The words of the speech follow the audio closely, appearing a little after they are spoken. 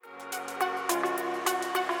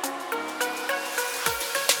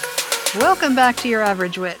Welcome back to Your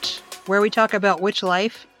Average Witch, where we talk about witch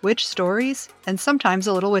life, witch stories, and sometimes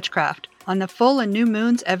a little witchcraft on the full and new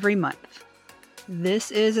moons every month.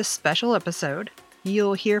 This is a special episode.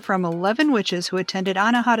 You'll hear from 11 witches who attended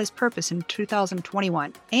Anahata's Purpose in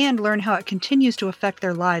 2021 and learn how it continues to affect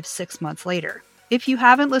their lives 6 months later. If you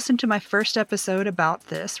haven't listened to my first episode about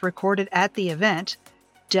this, recorded at the event,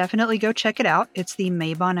 definitely go check it out. It's the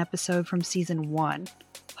Mabon episode from season 1.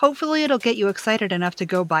 Hopefully it'll get you excited enough to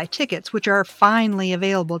go buy tickets, which are finally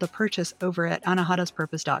available to purchase over at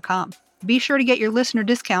anahataspurpose.com. Be sure to get your listener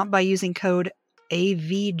discount by using code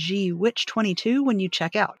AVGWitch22 when you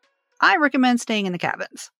check out. I recommend staying in the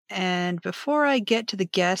cabins. And before I get to the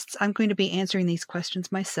guests, I'm going to be answering these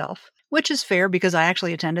questions myself, which is fair because I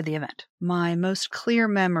actually attended the event. My most clear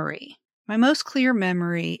memory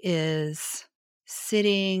is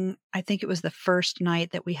sitting, I think it was the first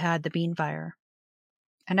night that we had the bean fire.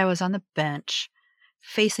 And I was on the bench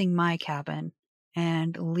facing my cabin,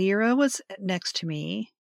 and Lyra was next to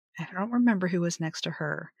me. I don't remember who was next to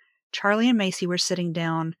her. Charlie and Macy were sitting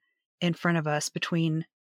down in front of us between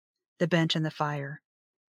the bench and the fire.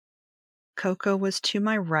 Coco was to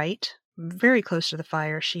my right, very close to the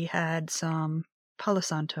fire. She had some Palo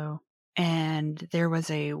Santo, and there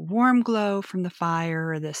was a warm glow from the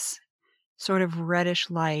fire, this sort of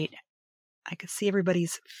reddish light. I could see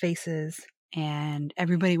everybody's faces, and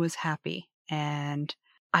everybody was happy. And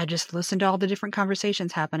I just listened to all the different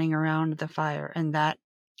conversations happening around the fire, and that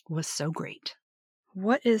was so great.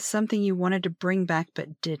 What is something you wanted to bring back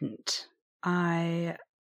but didn't? I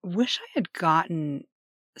wish I had gotten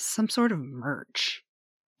some sort of merch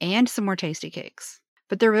and some more tasty cakes.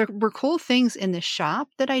 But there were cool things in the shop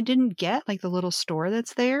that I didn't get, like the little store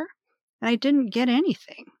that's there, and I didn't get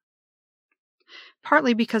anything.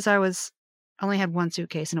 Partly because I only had one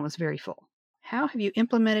suitcase and it was very full. How have you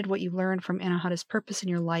implemented what you learned from Anahata's Purpose in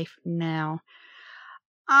your life now?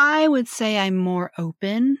 I would say I'm more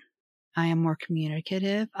open. I am more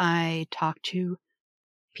communicative. I talk to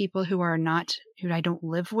people who I don't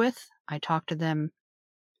live with. I talk to them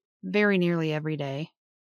very nearly every day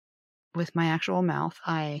with my actual mouth.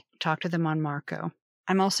 I talk to them on Marco.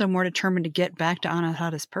 I'm also more determined to get back to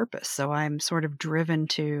Anahata's Purpose, so I'm sort of driven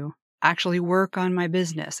to actually work on my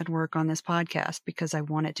business and work on this podcast because I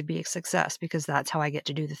want it to be a success, because that's how I get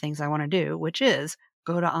to do the things I want to do, which is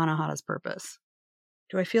go to Anahata's Purpose.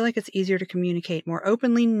 Do I feel like it's easier to communicate more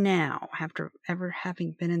openly now after ever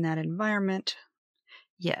having been in that environment?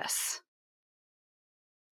 Yes.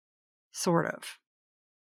 Sort of.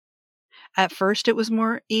 At first, it was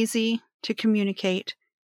more easy to communicate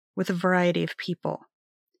with a variety of people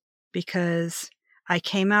because I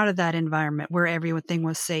came out of that environment where everything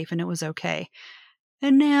was safe and it was okay.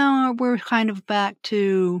 And now we're kind of back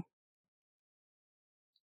to,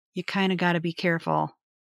 you kind of got to be careful.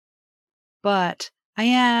 But I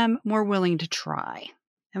am more willing to try.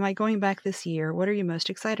 Am I going back this year? What are you most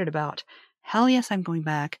excited about? Hell yes, I'm going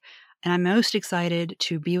back. And I'm most excited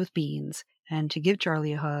to be with Beans and to give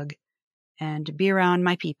Charlie a hug and to be around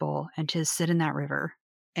my people and to sit in that river.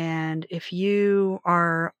 And if you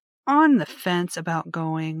are on the fence about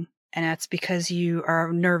going, and that's because you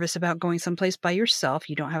are nervous about going someplace by yourself,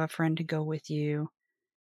 you don't have a friend to go with you.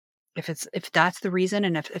 If that's the reason,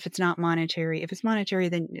 and if it's not monetary, if it's monetary,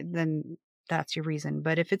 then that's your reason.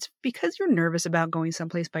 But if it's because you're nervous about going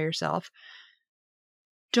someplace by yourself,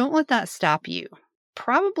 don't let that stop you.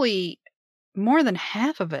 Probably more than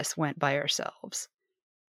half of us went by ourselves.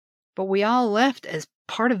 But we all left as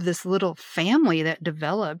part of this little family that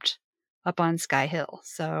developed up on Sky Hill.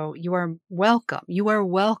 So you are welcome. You are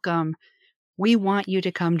welcome. We want you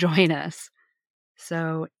to come join us.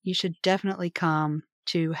 So you should definitely come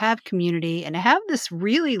to have community and have this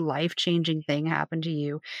really life-changing thing happen to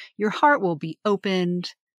you. Your heart will be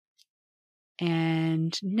opened.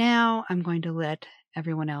 And now I'm going to let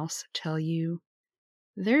everyone else tell you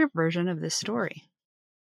their version of this story.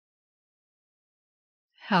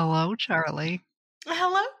 Hello, Charlie.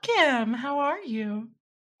 Hello, Kim. How are you?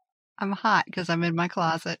 I'm hot because I'm in my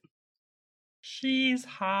closet. She's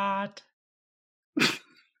hot.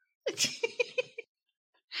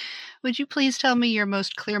 Would you please tell me your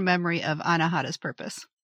most clear memory of Anahata's Purpose?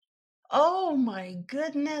 Oh my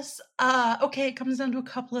goodness. Okay, it comes down to a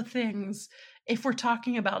couple of things. If we're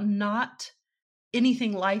talking about not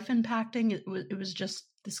anything life impacting, it was just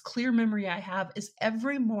this clear memory I have is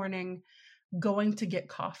every morning going to get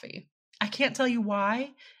coffee. I can't tell you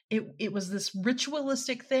why. It was this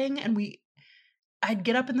ritualistic thing, and I'd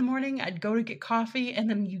get up in the morning, I'd go to get coffee, and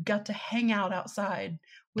then you got to hang out outside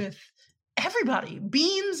with everybody,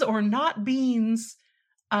 beans or not beans.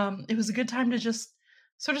 It was a good time to just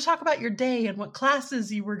So to talk about your day and what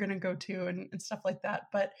classes you were going to go to and stuff like that.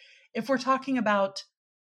 But if we're talking about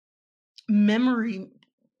memories,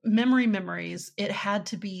 it had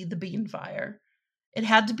to be the Bean Fire. It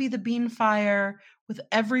had to be the Bean Fire with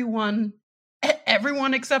everyone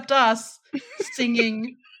except us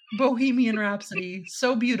singing Bohemian Rhapsody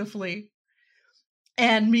so beautifully.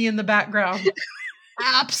 And me in the background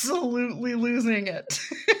absolutely losing it.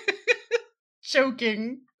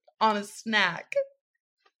 Choking on a snack.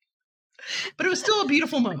 But it was still a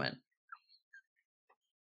beautiful moment.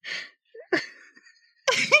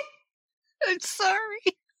 I'm sorry.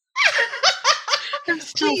 I'm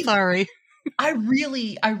still sorry. I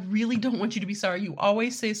really don't want you to be sorry. You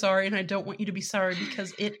always say sorry, and I don't want you to be sorry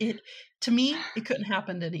because it to me, it couldn't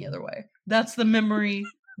happen any other way. That's the memory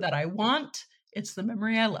that I want. It's the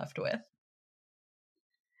memory I left with.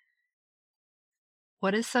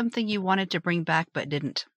 What is something you wanted to bring back but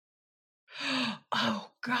didn't?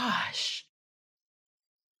 Oh, gosh.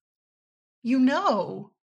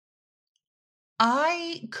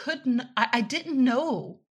 I didn't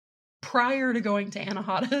know prior to going to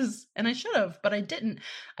Anahata's, and I should have, but I didn't.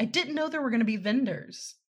 I didn't know there were going to be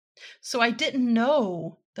vendors. So I didn't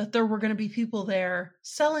know that there were going to be people there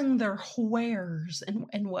selling their wares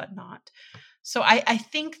and whatnot. So I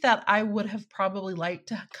think that I would have probably liked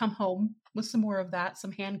to come home with some more of that,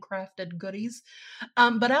 some handcrafted goodies.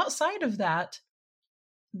 But outside of that,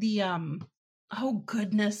 the oh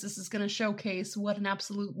goodness, this is going to showcase what an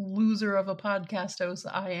absolute loser of a podcast host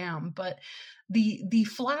I am. But the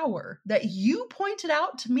flower that you pointed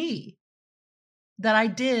out to me that I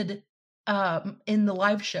did in the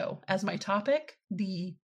live show as my topic,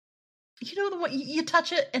 the one you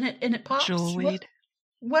touch it and it pops. Jewelweed.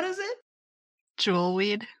 What is it?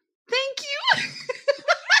 Jewelweed. Thank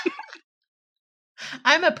you.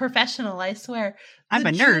 I'm a professional, I swear. I'm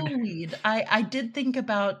a nerd. Jewelweed. I did think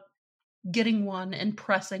about getting one and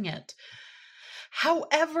pressing it.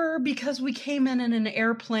 However, because we came in an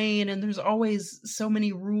airplane and there's always so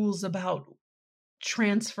many rules about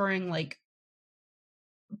transferring like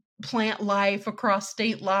plant life across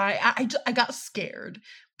state line, I got scared.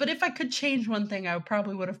 But if I could change one thing, I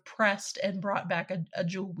probably would have pressed and brought back a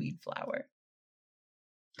jewelweed flower.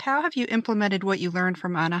 How have you implemented what you learned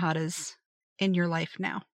from Anahata's in your life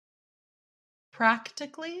now?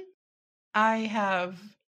 Practically, I have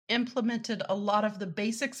implemented a lot of the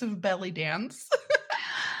basics of belly dance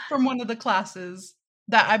from one of the classes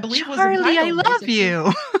that I believe was entitled Charlie, I love Basics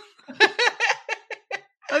you.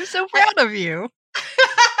 I'm so proud of you.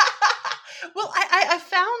 Well, I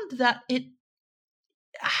found that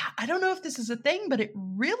I don't know if this is a thing, but it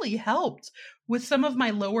really helped with some of my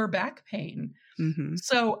lower back pain. Mm-hmm.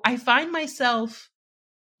 So I find myself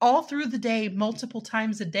all through the day, multiple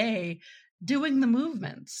times a day, doing the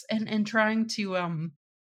movements and trying to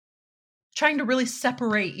really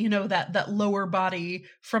separate, that lower body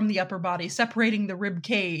from the upper body, separating the rib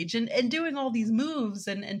cage and doing all these moves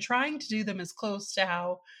and trying to do them as close to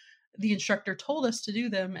how the instructor told us to do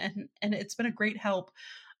them. And it's been a great help.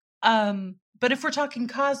 But if we're talking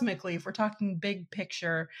cosmically, if we're talking big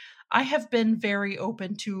picture, I have been very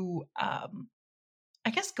open to, I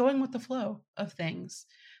guess, going with the flow of things.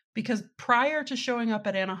 Because prior to showing up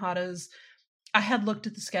at Anahata's, I had looked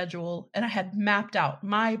at the schedule and I had mapped out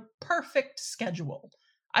my perfect schedule.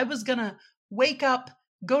 I was going to wake up,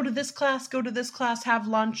 go to this class, have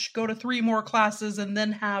lunch, go to 3 more classes, and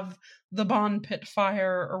then have the bonpit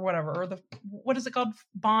fire or whatever, or what is it called?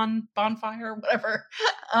 Bonfire, whatever.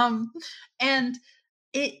 And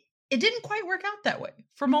it didn't quite work out that way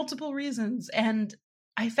for multiple reasons. And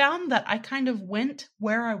I found that I kind of went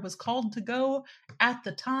where I was called to go at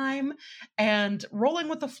the time, and rolling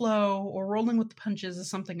with the flow or rolling with the punches is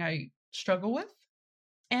something I struggle with.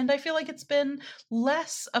 And I feel like it's been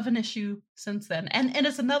less of an issue since then. And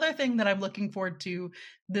it's another thing that I'm looking forward to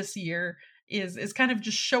this year is kind of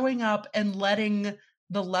just showing up and letting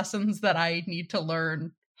the lessons that I need to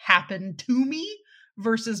learn happen to me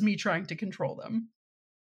versus me trying to control them.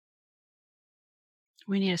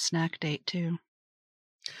 We need a snack date too.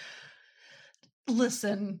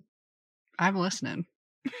 Listen. I'm listening.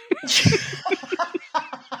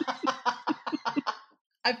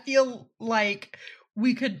 I feel like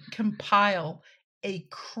we could compile a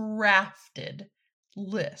crafted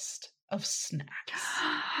list of snacks.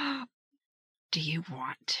 Do you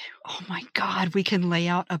want to? Oh my God, we can lay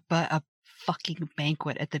out a fucking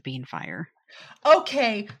banquet at the Bean Fire.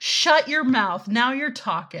 Okay, shut your mouth. Now you're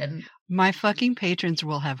talking. My fucking patrons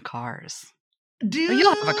will have cars. Dude. Oh,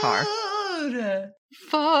 you'll have a car.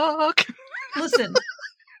 Fuck. Listen,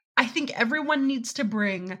 I think everyone needs to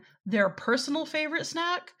bring their personal favorite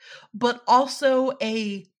snack, but also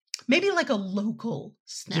maybe like a local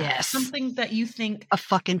snack, Yes. something that you think, A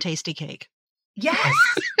fucking tasty cake. yes.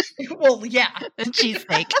 Well, yeah. A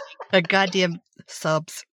cheesesteak. A goddamn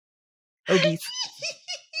subs. Hoagies.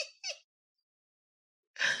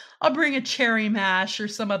 I'll bring a cherry mash or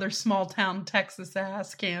some other small town Texas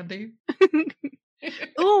ass candy.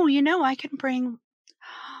 Oh, you know, I can bring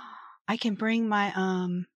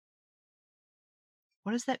my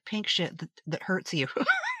what is that pink shit that hurts you?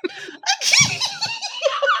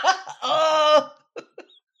 Oh,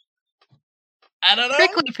 I don't know.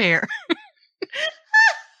 Prickly pear.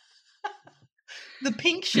 The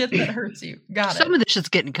pink shit that hurts you. Got Some it. of this shit's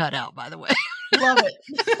getting cut out, by the way. Love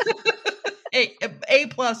it.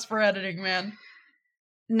 A+ for editing, man.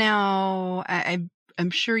 Now, I'm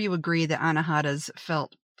sure you agree that Anahata's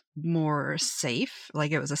felt more safe,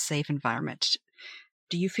 like it was a safe environment.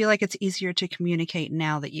 Do you feel like it's easier to communicate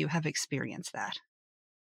now that you have experienced that?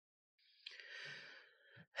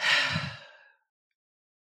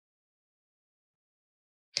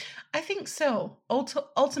 I think so.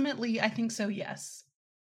 Ultimately, I think so, yes.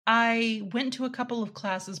 I went to a couple of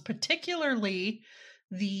classes, particularly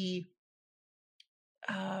the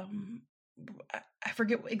um I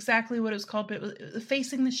forget exactly what it was called, but it was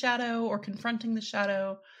facing the shadow or confronting the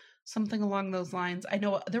shadow, something along those lines. I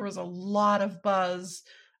know there was a lot of buzz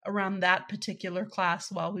around that particular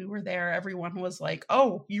class while we were there. Everyone was like,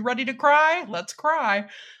 "Oh, you ready to cry? Let's cry."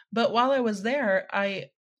 But while I was there, I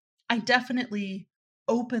definitely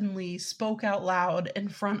openly spoke out loud in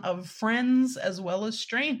front of friends as well as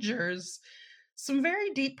strangers some very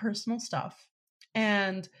deep personal stuff.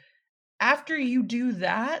 And after you do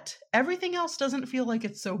that, everything else doesn't feel like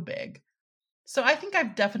it's so big. So I think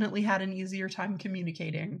I've definitely had an easier time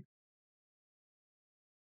communicating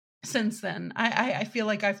since then. I feel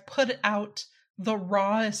like I've put out the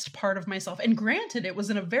rawest part of myself. And granted, it was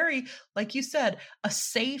in a very, like you said, a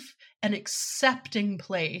safe and accepting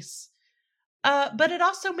place. But it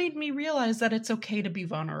also made me realize that it's okay to be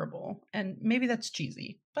vulnerable. And maybe that's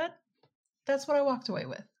cheesy, but that's what I walked away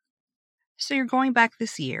with. So you're going back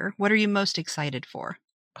this year. What are you most excited for?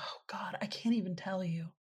 Oh, God, I can't even tell you.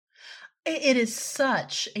 It is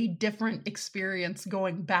such a different experience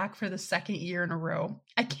going back for the second year in a row.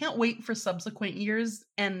 I can't wait for subsequent years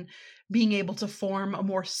and being able to form a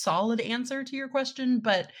more solid answer to your question.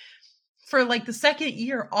 But for like the second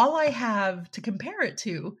year, all I have to compare it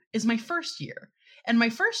to is my first year. And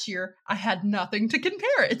my first year, I had nothing to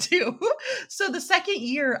compare it to. So the second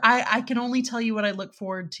year, I can only tell you what I look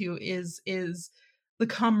forward to is the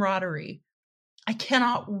camaraderie. I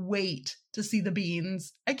cannot wait to see the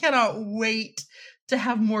beans. I cannot wait to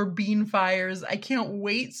have more bean fires. I can't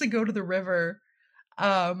wait to go to the river.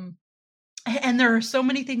 And there are so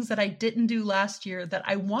many things that I didn't do last year that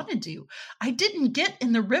I want to do. I didn't get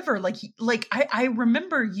in the river. Like I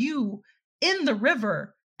remember you in the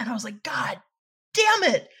river and I was like, God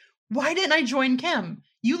damn it. Why didn't I join Kim?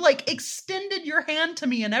 You like extended your hand to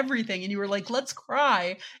me and everything. And you were like, let's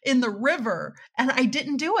cry in the river. And I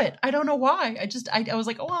didn't do it. I don't know why. I was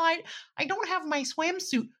like, oh, I don't have my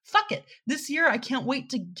swimsuit. Fuck it. This year, I can't wait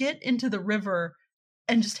to get into the river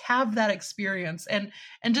and just have that experience and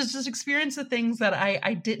just experience the things that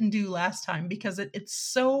I didn't do last time because it's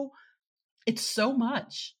so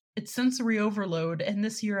much. It's sensory overload. And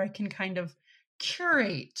this year I can kind of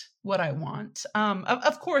curate what I want.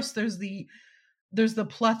 Of course there's the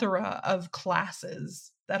plethora of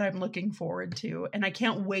classes that I'm looking forward to. And I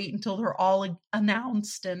can't wait until they're all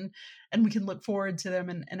announced and we can look forward to them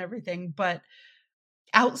and everything. But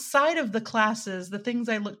outside of the classes, the things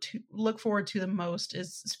I look forward to the most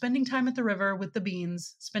is spending time at the river with the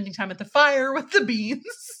beans, spending time at the fire with the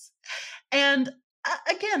beans. And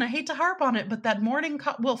again, I hate to harp on it, but that morning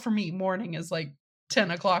well, for me, morning is like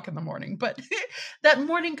 10 o'clock in the morning, but that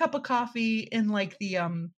morning cup of coffee in like the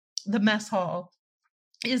mess hall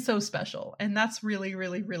is so special. And that's really,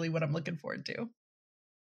 really, really what I'm looking forward to.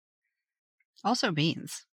 Also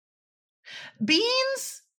beans.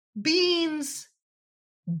 Beans,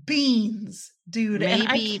 dude. Maybe And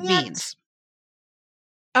I can't. beans.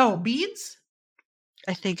 Oh, beads?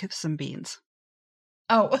 I think of some beans.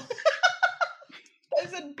 Oh. I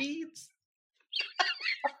said beads.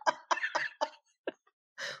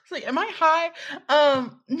 It's like, am I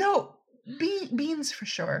high? No, beans for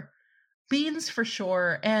sure. Beans for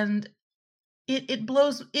sure. And it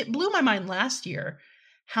blew my mind last year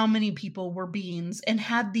how many people were beans and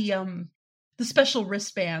had the special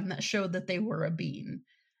wristband that showed that they were a bean.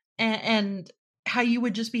 And how you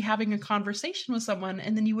would just be having a conversation with someone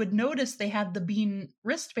and then you would notice they had the bean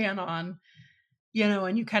wristband on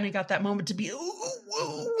and you kind of got that moment to be,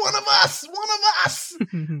 ooh, one of us.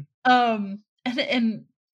 And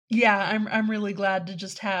yeah, I'm really glad to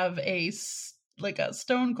just have a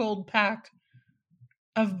stone cold pack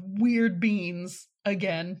of weird beans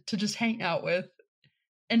again to just hang out with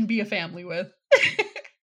and be a family with.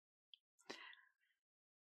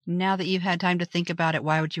 Now that you've had time to think about it,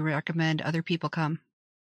 why would you recommend other people come?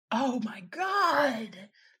 Oh my God.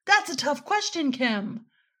 That's a tough question, Kim.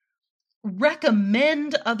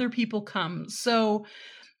 Recommend other people come. So,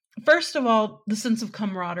 first of all, the sense of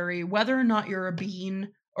camaraderie, whether or not you're a bean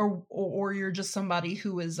or you're just somebody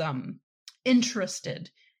who is interested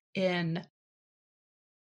in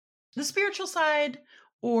the spiritual side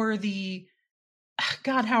or the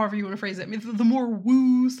God, however you want to phrase it, I mean, the more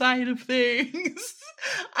woo side of things.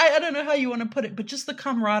 I don't know how you want to put it, but just the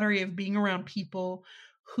camaraderie of being around people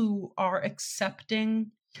who are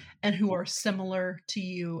accepting and who are similar to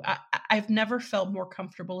you. I've never felt more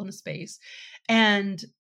comfortable in a space. And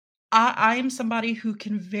I am somebody who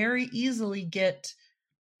can very easily get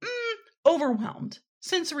overwhelmed,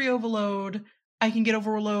 sensory overload. I can get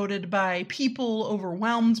overloaded by people,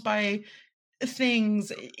 overwhelmed by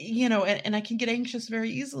things, and I can get anxious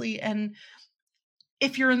very easily. And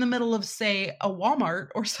if you're in the middle of, say, a Walmart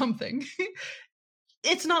or something,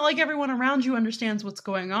 it's not like everyone around you understands what's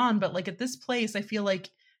going on. But like at this place, I feel like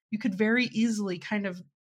you could very easily kind of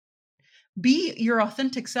be your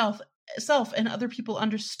authentic self, and other people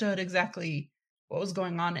understood exactly what was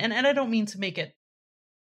going on. And I don't mean to make it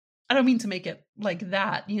like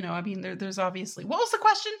that, I mean, there's obviously, what was the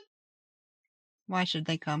question? Why should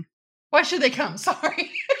they come? Why should they come?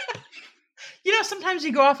 Sorry. Sometimes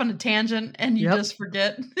you go off on a tangent and you just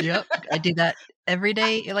forget. Yep. I do that every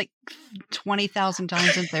day, like 20,000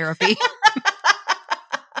 times in therapy.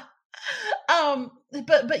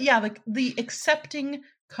 But yeah, like the accepting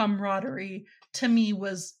camaraderie to me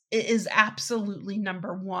is absolutely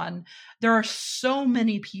number one. There are so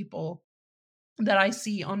many people that I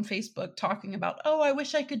see on Facebook talking about, oh, I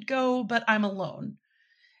wish I could go, but I'm alone.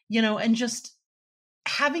 And just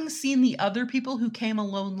having seen the other people who came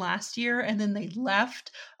alone last year and then they left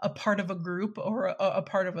a part of a group or a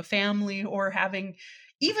part of a family, or having,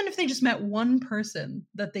 even if they just met one person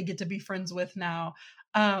that they get to be friends with now,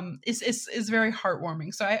 is very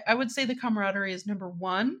heartwarming. So I would say the camaraderie is number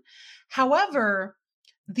one. However,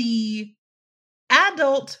 the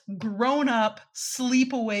adult, grown-up,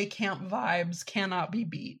 sleepaway camp vibes cannot be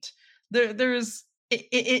beat.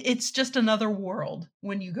 It's just another world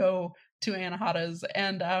when you go to Anahata's,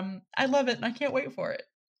 and I love it, and I can't wait for it.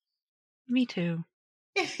 Me too.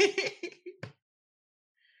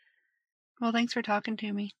 Well, thanks for talking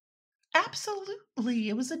to me. Absolutely,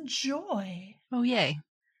 it was a joy. Oh, yay.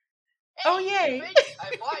 Hey, oh, yay.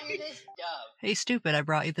 I bought you this stuff. Hey, stupid, I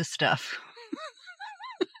brought you this stuff.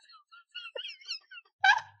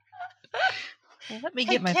 Let me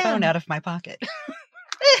get my phone out of my pocket.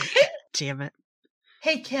 Damn it.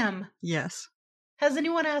 Hey, Kim. Yes. Has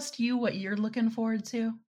anyone asked you what you're looking forward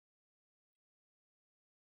to?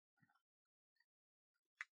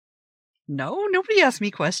 No, nobody asked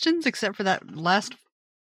me questions except for that last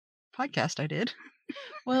podcast I did.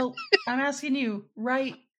 Well, I'm asking you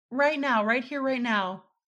right now, right here, right now.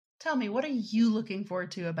 Tell me, what are you looking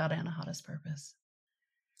forward to about Anahata's Purpose?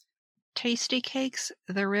 Tasty cakes,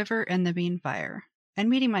 the river, and the bean fire. And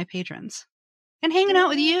meeting my patrons. And hanging out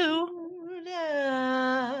with you.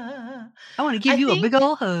 I want to give you a big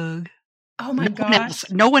ol' hug. Oh my gosh.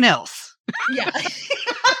 No one else. Yeah.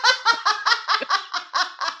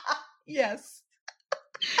 Yes.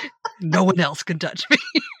 No one else can touch me.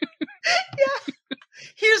 Yeah.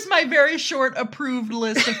 Here's my very short approved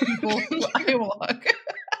list of people who I will hug.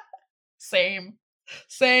 Same.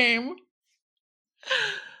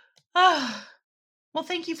 Well,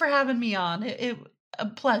 thank you for having me on. It a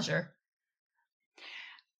pleasure.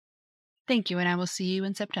 Thank you, and I will see you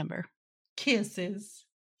in September. Kisses.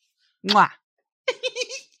 Mwah.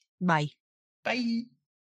 Bye. Bye.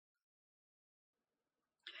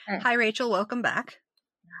 Hi, Rachel. Welcome back.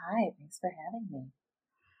 Hi. Thanks for having me.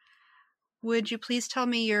 Would you please tell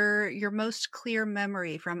me your most clear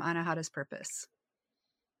memory from Anahata's Purpose?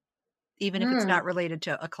 Even if it's not related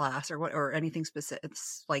to a class or anything specific,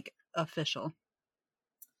 it's like official.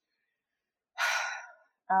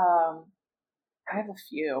 I have a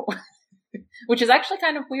few, which is actually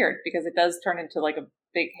kind of weird because it does turn into like a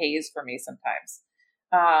big haze for me sometimes.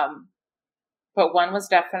 But one was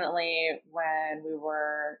definitely when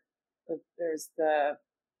there's the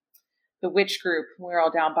witch group. We were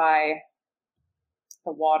all down by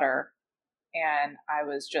the water, and I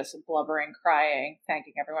was just blubbering, crying,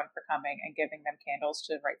 thanking everyone for coming and giving them candles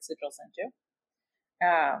to write sigils into.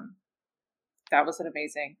 That was an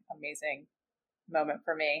amazing, amazing moment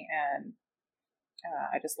for me. And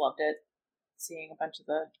I just loved it, seeing a bunch of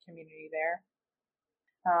the community there.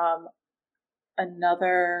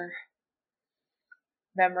 Another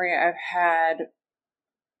memory I've had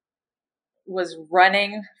was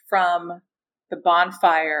running from the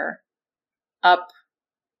bonfire up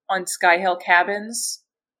on Sky Hill Cabins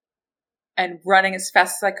and running as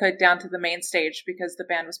fast as I could down to the main stage because the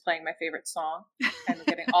band was playing my favorite song and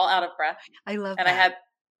getting all out of breath. I love and that.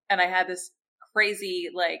 I had this crazy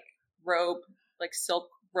like robe, like silk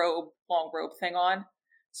robe, long robe thing on.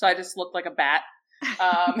 So I just looked like a bat.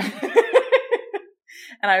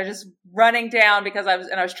 And I was just running down because I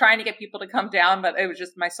was trying to get people to come down, but it was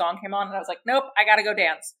just, my song came on and I was like, nope, I got to go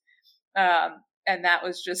dance. And that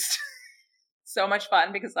was just so much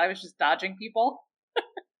fun because I was just dodging people.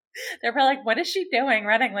 They were like, what is she doing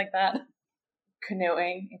running like that?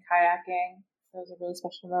 Canoeing and kayaking. Those are really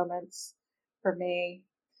special moments for me.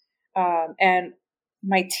 And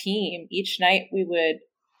my team, each night we would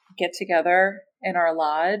get together in our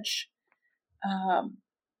lodge,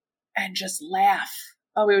 and just laugh.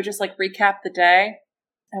 Oh, we would just like recap the day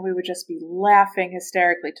and we would just be laughing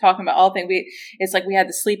hysterically, talking about all things. It's like we had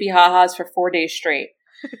the sleepy ha-has for 4 days straight.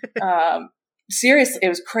 Seriously, it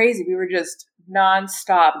was crazy. We were just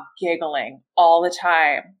nonstop giggling all the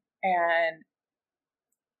time. And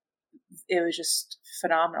it was just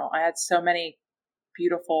phenomenal. I had so many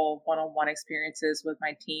beautiful one-on-one experiences with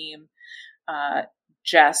my team.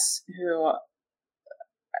 Jess, who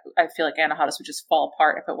I feel like Anahata's would just fall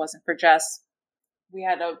apart if it wasn't for Jess. We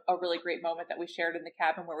had a really great moment that we shared in the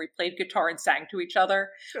cabin where we played guitar and sang to each other,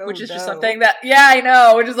 which is just something that, yeah, I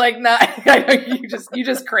know, which is like, not, I know you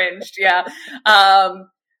just cringed. Yeah.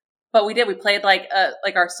 But we played like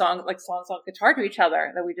our songs on guitar to each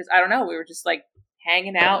other that I don't know, we were just like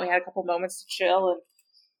hanging out. We had a couple moments to chill and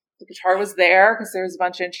the guitar was there because there was a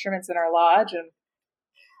bunch of instruments in our lodge and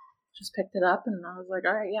just picked it up and I was like,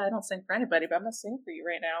 all right, yeah, I don't sing for anybody, but I'm going to sing for you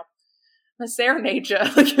right now. I'm going to serenade you.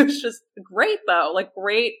 Like, it was just great though. Like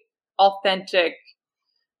great, authentic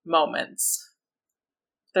moments.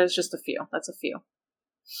 There's just a few. That's a few.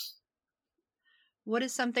 What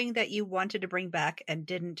is something that you wanted to bring back and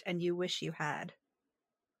didn't, and you wish you had?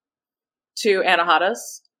 To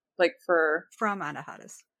Anahata's? Like From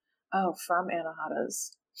Anahata's. Oh, from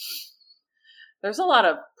Anahata's. There's a lot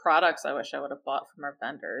of products I wish I would have bought from our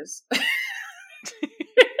vendors.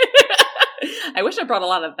 I wish I brought a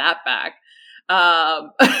lot of that back.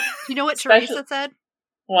 You know what Teresa said?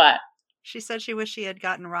 What? She said she wished she had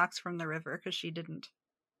gotten rocks from the river because she didn't.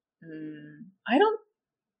 I don't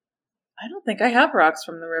think I have rocks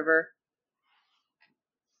from the river.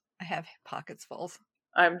 I have pockets full.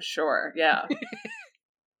 I'm sure, yeah.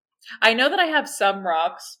 I know that I have some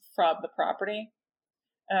rocks from the property,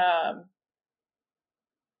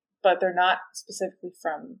 but they're not specifically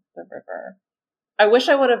from the river. I wish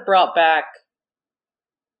I would have brought back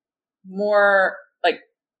more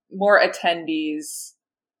attendees,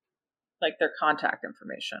 like their contact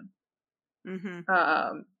information. Mm-hmm.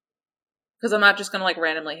 Because I'm not just gonna like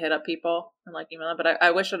randomly hit up people and like email them, but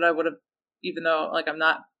I wish that I would have, even though like I'm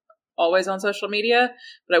not always on social media,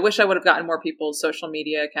 but I wish I would have gotten more people's social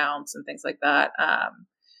media accounts and things like that.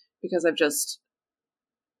 Because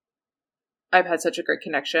I've had such a great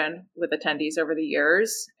connection with attendees over the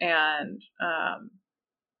years, and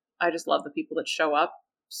I just love the people that show up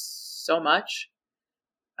so much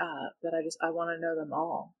that I want to know them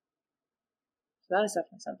all. So that is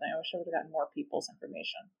definitely something. I wish I would have gotten more people's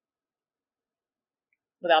information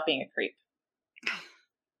without being a creep.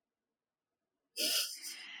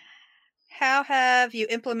 How have you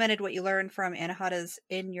implemented what you learned from Anahata's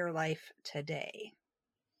in your life today?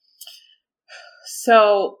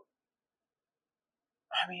 So,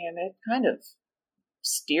 I mean, it kind of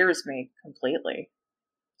steers me completely,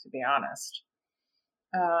 to be honest.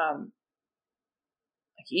 Like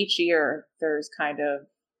each year, there's kind of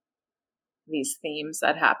these themes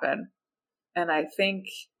that happen. And I think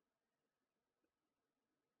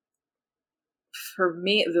for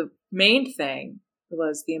me, the main thing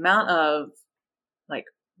was the amount of like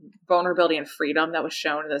vulnerability and freedom that was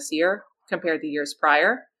shown this year compared to years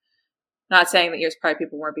prior. Not saying that years prior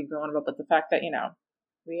people weren't being vulnerable, but the fact that,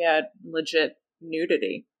 we had legit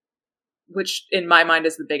nudity, which in my mind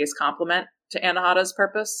is the biggest compliment to Anahata's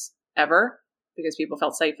purpose ever, because people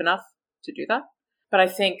felt safe enough to do that. But I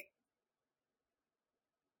think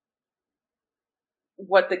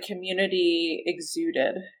what the community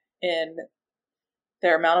exuded in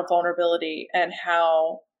their amount of vulnerability and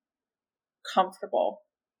how comfortable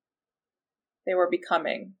they were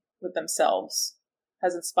becoming with themselves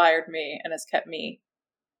has inspired me and has kept me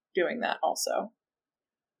doing that also.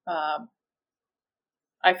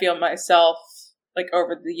 I feel myself, like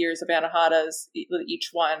over the years of Anahadas, each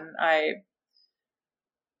one,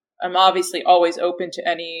 I'm obviously always open to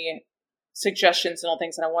any suggestions and all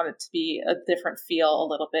things, and I want it to be a different feel a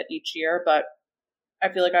little bit each year, but I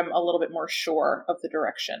feel like I'm a little bit more sure of the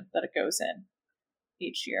direction that it goes in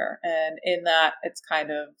each year. And in that, it's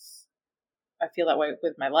kind of, I feel that way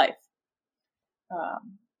with my life.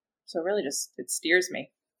 So really just, it steers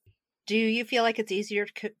me. Do you feel like it's easier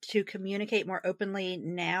to communicate more openly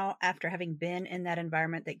now after having been in that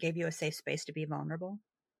environment that gave you a safe space to be vulnerable?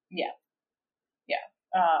 Yeah.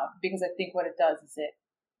 Because I think what it does is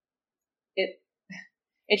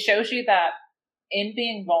it shows you that in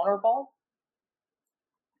being vulnerable,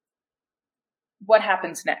 what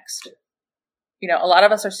happens next? You know, a lot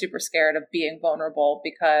of us are super scared of being vulnerable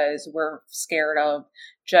because we're scared of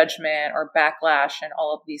judgment or backlash and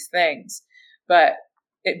all of these things. But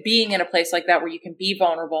it being in a place like that where you can be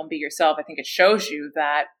vulnerable and be yourself, I think it shows you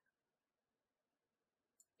that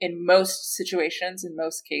in most situations, in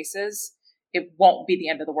most cases, it won't be the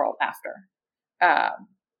end of the world after.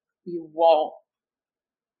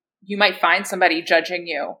 You might find somebody judging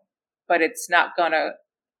you, but it's not going to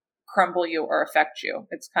crumble you or affect you.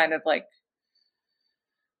 It's kind of like,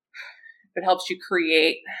 it helps you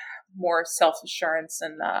create more self-assurance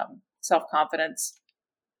and self-confidence.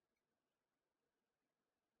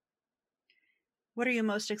 What are you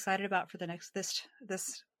most excited about for the next this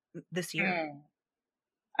year?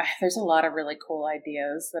 There's a lot of really cool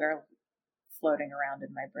ideas that are floating around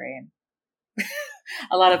in my brain.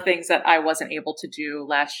 A lot of things that I wasn't able to do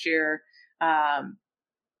last year. I'm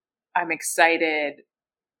excited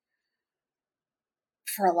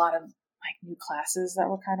for a lot of like new classes that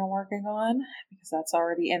we're kind of working on because that's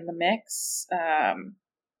already in the mix.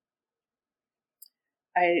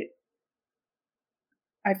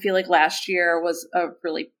 I feel like last year was a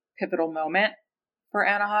really pivotal moment for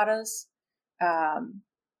Anahadas. And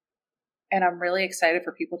I'm really excited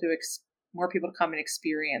for people to more people to come and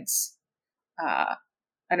experience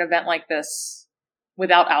an event like this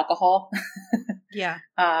without alcohol. Yeah.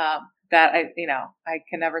 That I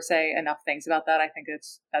can never say enough things about that. I think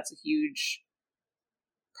that's a huge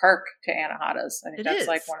perk to Anahadas. I think that's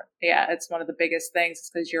like it's one of the biggest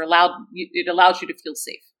things because it allows you to feel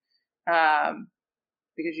safe.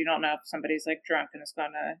 Because you don't know if somebody's like drunk and is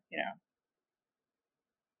going to,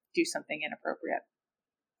 do something inappropriate.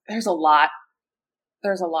 There's a lot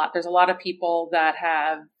of people that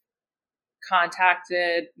have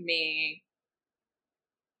contacted me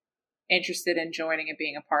interested in joining and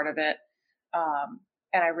being a part of it. And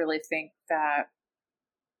I really think that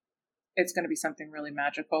it's going to be something really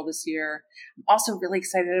magical this year. I'm also really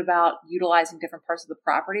excited about utilizing different parts of the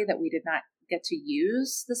property that we did not get to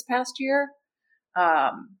use this past year.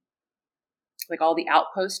 Like all the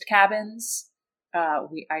outpost cabins.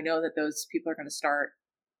 I know that those people are going to start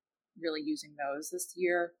really using those this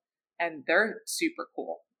year, and they're super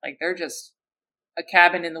cool. Like they're just a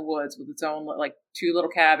cabin in the woods with its own, like 2 little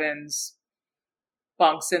cabins,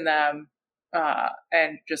 bunks in them,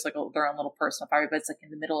 and just like their own little personal fire, but it's like in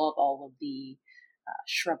the middle of all of the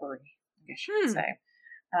shrubbery, I guess you could say.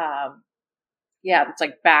 Yeah, it's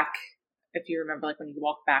like back, if you remember, like when you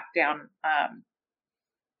walk back down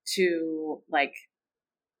to like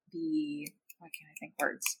why can't I think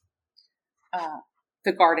words?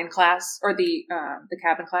 The garden class or the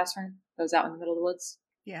cabin classroom that was out in the middle of the woods.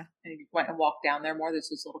 Yeah. And if you went and walked down there more, there's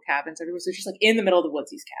those little cabins everywhere. So it's just like in the middle of the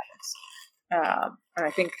woods, these cabins. And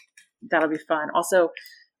I think that'll be fun. Also,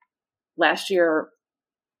 last year,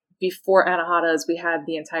 before Anahadas, we had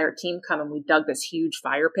the entire team come and we dug this huge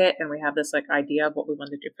fire pit, and we have this like idea of what we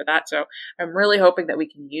want to do for that. So I'm really hoping that we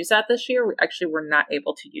can use that this year. We actually were not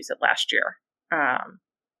able to use it last year,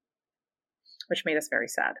 which made us very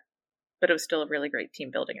sad. But it was still a really great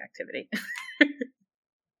team building activity.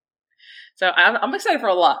 So I'm excited for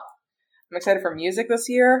a lot. I'm excited for music this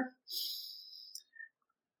year.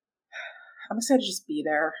 I'm excited to just be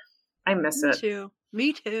there. I miss it.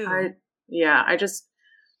 Me too. I just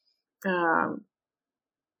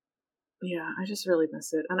really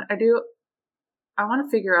miss it. And I want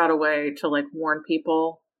to figure out a way to like warn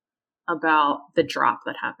people about the drop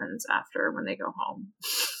that happens after when they go home.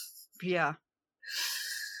 Yeah.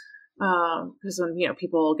 Because when,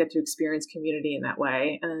 people get to experience community in that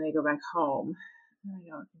way and then they go back home, it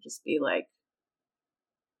can just be like,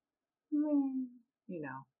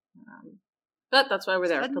 but that's why we're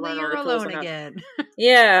there. Suddenly to learn you're all the tools alone again.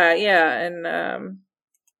 Yeah. And,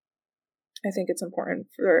 I think it's important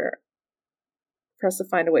for us to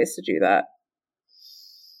find ways to do that.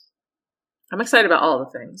 I'm excited about all the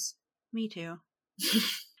things. Me too.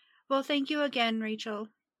 Well, thank you again, Rachel.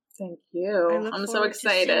 Thank I you. look I'm so forward to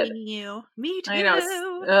excited. seeing you. Me too. I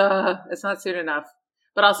know it's not soon enough,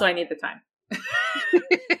 but also I need the time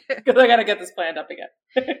because I got to get this planned up again.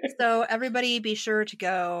 So everybody be sure to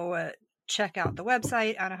go check out the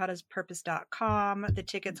website, anahataspurpose.com. The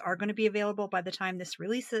tickets are going to be available by the time this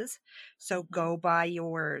releases, so go buy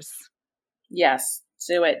yours. Yes,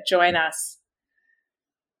 do it. Join us.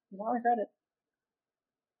 You won't regret it.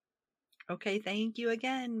 Okay, thank you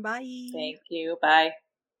again. Bye. Thank you. Bye.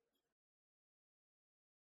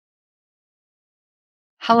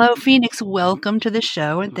 Hello, Phoenix. Welcome to the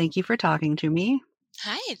show, and thank you for talking to me.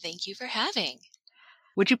 Hi, thank you for having.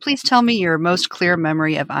 Would you please tell me your most clear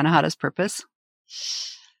memory of Anahata's purpose?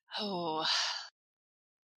 Oh,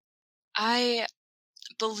 I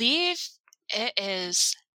believe it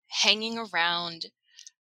is hanging around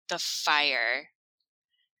the fire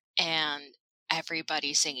and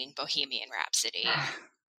everybody singing Bohemian Rhapsody.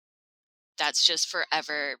 That's just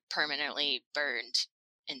forever permanently burned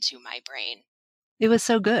into my brain. It was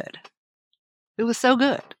so good. It was so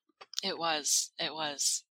good. It was.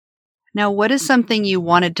 Now, what is something you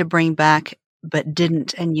wanted to bring back but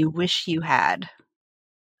didn't and you wish you had?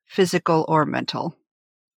 Physical or mental?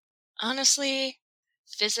 Honestly,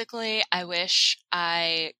 physically, I wish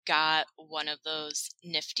I got one of those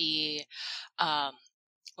nifty,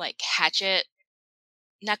 like hatchet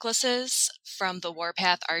necklaces from the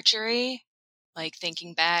Warpath Archery. Like,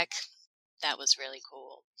 thinking back, that was really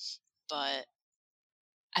cool. But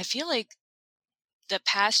I feel like the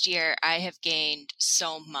past year I have gained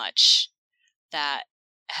so much that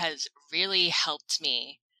has really helped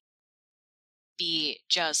me be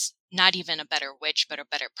just not even a better witch, but a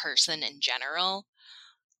better person in general,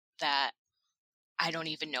 that I don't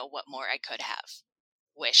even know what more I could have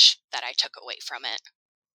wish that I took away from it.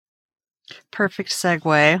 Perfect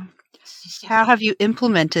segue. How have you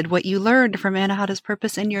implemented what you learned from Anahata's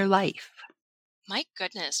purpose in your life? My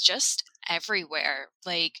goodness, just everywhere.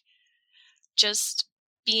 Like, just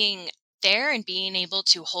being there and being able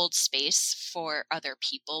to hold space for other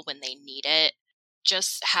people when they need it.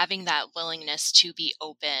 Just having that willingness to be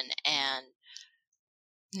open and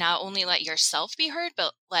not only let yourself be heard,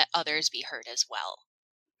 but let others be heard as well.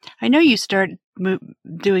 I know you started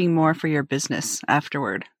doing more for your business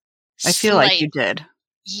afterward. I feel like you did.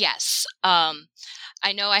 Yes.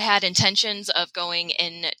 I know I had intentions of going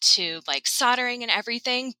into like soldering and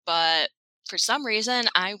everything, but for some reason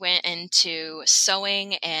I went into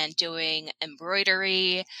sewing and doing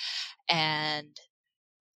embroidery. And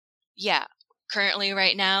yeah, currently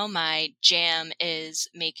right now my jam is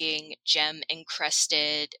making gem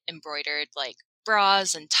encrusted embroidered like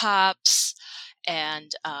bras and tops,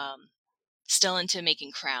 and still into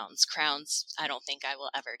making crowns. Crowns I don't think I will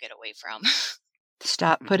ever get away from.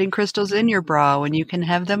 Stop putting crystals in your bra when you can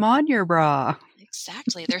have them on your bra.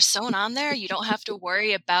 Exactly. They're sewn on there. You don't have to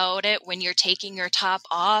worry about it when you're taking your top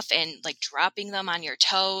off and like dropping them on your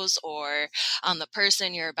toes or on the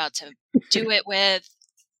person you're about to do it with.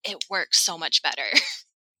 It works so much better.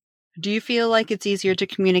 Do you feel like it's easier to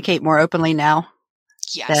communicate more openly now?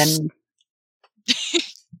 Yes.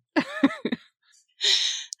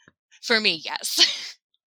 For me, yes.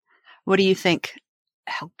 What do you think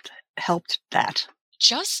helped that?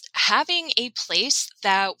 Just having a place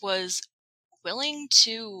that was willing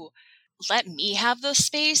to let me have the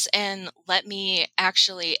space and let me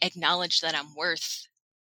actually acknowledge that I'm worth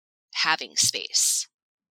having space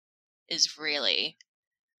is really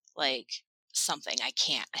like something I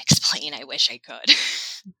can't explain. I wish I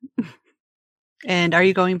could. And are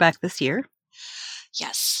you going back this year?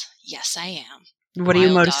 Yes, I am. What are you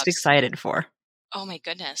most excited for? Oh my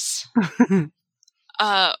goodness.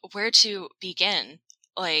 Where to begin?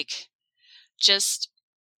 Like, just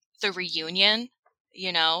the reunion,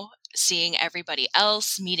 seeing everybody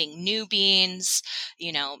else, meeting new beings,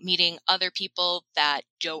 meeting other people that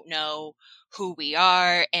don't know who we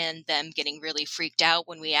are, and them getting really freaked out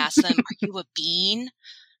when we ask them, "Are you a bean?"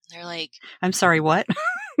 They're like, "I'm sorry, what?"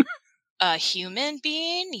 "A human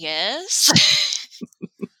being, yes."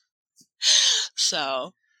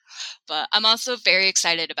 So, but I'm also very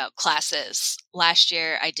excited about classes. Last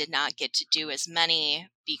year, I did not get to do as many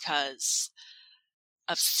because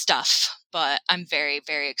of stuff, but I'm very,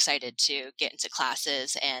 very excited to get into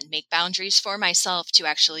classes and make boundaries for myself to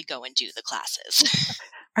actually go and do the classes.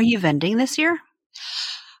 Are you vending this year?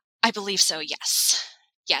 I believe so, yes.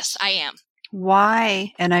 Yes, I am.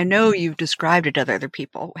 Why? And I know you've described it to other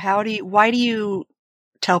people. Why do you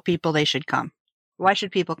tell people they should come? Why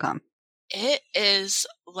should people come? It is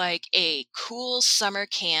like a cool summer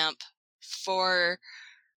camp for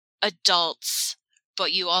adults,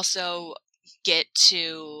 but you also get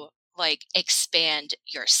to like expand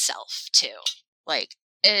yourself too. Like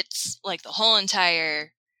it's like the whole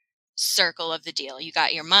entire circle of the deal. You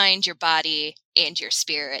got your mind, your body, and your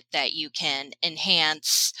spirit that you can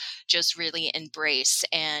enhance, just really embrace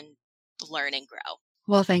and learn and grow.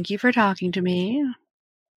 Well, thank you for talking to me.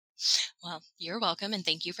 Well, you're welcome, and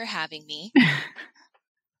thank you for having me.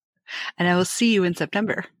 And I will see you in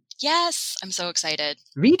September. Yes, I'm so excited.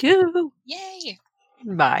 Me too. Yay.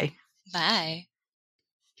 Bye. Bye.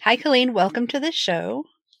 Hi, Colleen. Welcome to the show.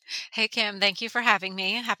 Hey, Kim. Thank you for having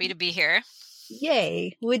me. Happy to be here.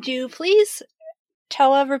 Yay. Would you please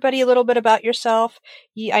tell everybody a little bit about yourself?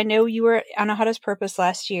 I know you were at Anahata's Purpose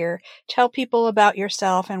last year. Tell people about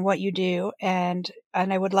yourself and what you do. And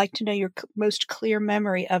I would like to know your most clear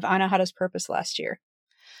memory of Anahata's Purpose last year.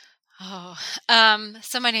 Oh,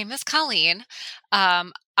 so my name is Colleen.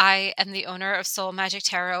 I am the owner of Soul Magic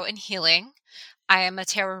Tarot and Healing. I am a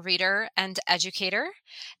tarot reader and educator,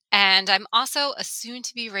 and I'm also a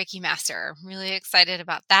soon-to-be Reiki master. I'm really excited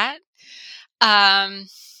about that.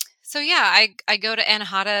 So yeah, I go to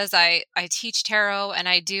Anahata's, I teach tarot, and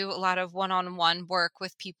I do a lot of one-on-one work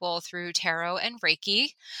with people through tarot and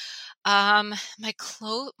Reiki. My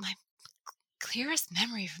clearest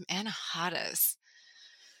memory from Anahata's,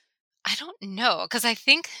 I don't know, because I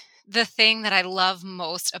think the thing that I love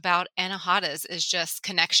most about Anahata's is just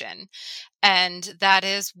connection. And that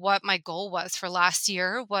is what my goal was for last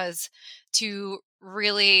year, was to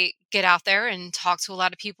really get out there and talk to a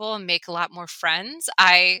lot of people and make a lot more friends.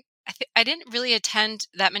 I didn't really attend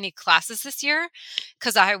that many classes this year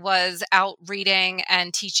because I was out reading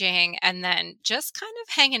and teaching and then just kind of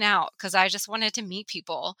hanging out because I just wanted to meet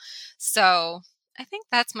people. So I think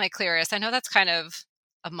that's my clearest. I know that's kind of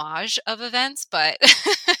homage of events, but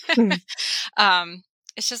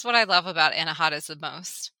it's just what I love about Anahata's the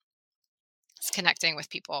most. It's connecting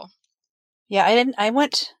with people. Yeah, I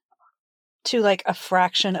went to like a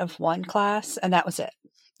fraction of one class and that was it.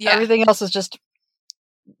 Yeah. Everything else was just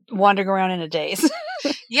wandering around in a daze.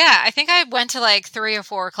 Yeah, I think I went to like 3 or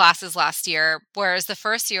 4 classes last year, whereas the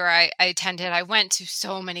first year I attended, I went to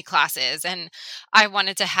so many classes, and I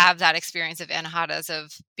wanted to have that experience of Anahata's,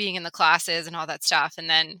 of being in the classes and all that stuff. And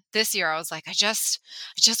then this year I was like, I just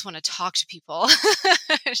want to talk to people.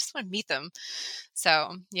 I just want to meet them.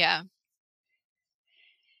 So, yeah.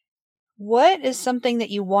 What is something that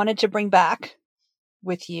you wanted to bring back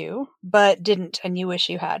with you, but didn't, and you wish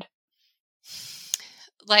you had?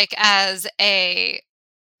 Like as a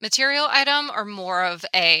material item, or more of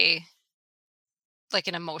a like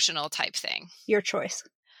an emotional type thing? Your choice.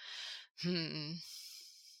 I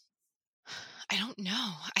don't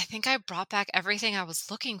know. I think I brought back everything I was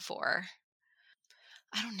looking for.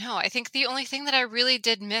 I don't know. I think the only thing that I really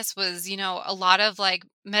did miss was, a lot of like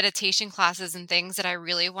meditation classes and things that I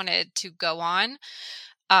really wanted to go on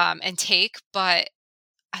and take. But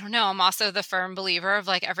I don't know. I'm also the firm believer of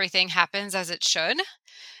like everything happens as it should.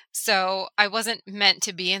 So I wasn't meant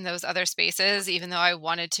to be in those other spaces, even though I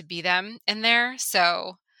wanted to be them in there.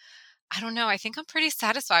 So I don't know. I think I'm pretty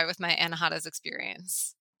satisfied with my Anahata's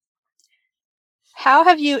experience. How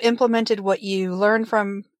have you implemented what you learned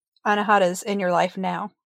from Anahata's in your life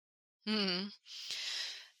now?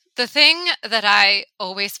 The thing that I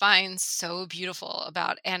always find so beautiful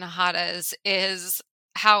about Anahata's is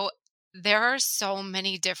how there are so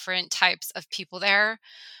many different types of people there,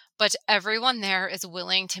 but everyone there is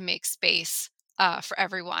willing to make space for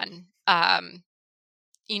everyone.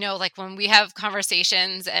 Like when we have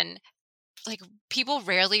conversations and like people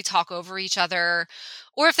rarely talk over each other,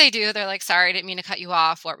 or if they do, they're like, sorry, I didn't mean to cut you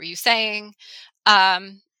off. What were you saying?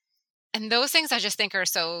 And those things I just think are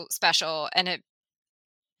so special. And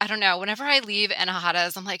I don't know, whenever I leave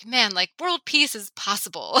Anahata's, I'm like, man, like world peace is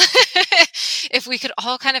possible if we could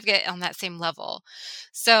all kind of get on that same level.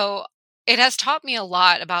 So it has taught me a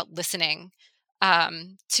lot about listening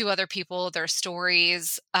to other people, their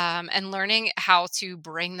stories, and learning how to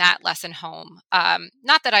bring that lesson home.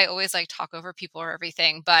 Not that I always like talk over people or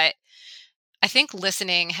everything, but I think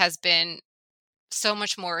listening has been so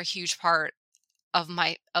much more a huge part of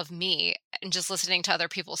me, and just listening to other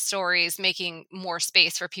people's stories, making more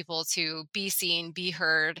space for people to be seen, be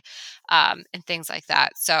heard, and things like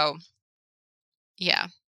that. So, yeah.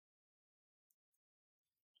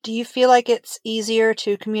 Do you feel like it's easier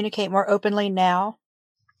to communicate more openly now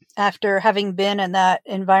after having been in that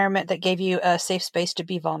environment that gave you a safe space to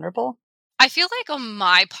be vulnerable? I feel like on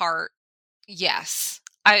my part, yes.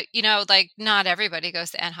 Like not everybody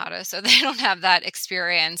goes to Anahata, so they don't have that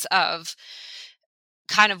experience of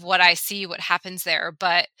kind of what I see, what happens there.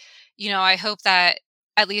 But, I hope that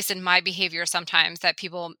at least in my behavior sometimes, that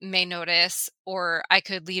people may notice, or I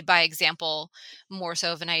could lead by example more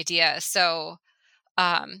so of an idea. So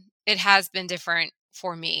it has been different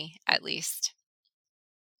for me, at least.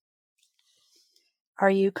 Are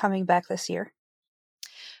you coming back this year?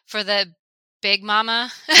 For the Big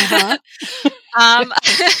Mama? Uh-huh.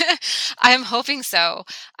 I'm hoping so.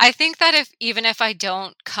 I think that even if I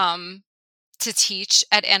don't come to teach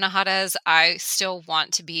at Anahata's, I still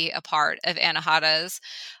want to be a part of Anahata's.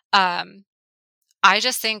 I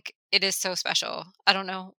just think it is so special. I don't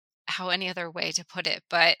know how any other way to put it,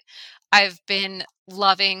 but I've been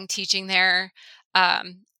loving teaching there.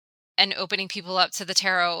 And opening people up to the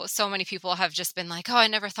tarot. So many people have just been like, oh, I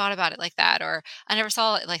never thought about it like that, or I never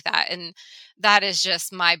saw it like that. And that is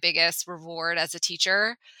just my biggest reward as a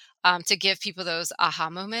teacher, to give people those aha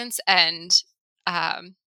moments and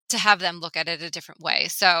to have them look at it a different way.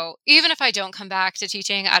 So even if I don't come back to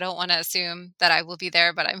teaching, I don't want to assume that I will be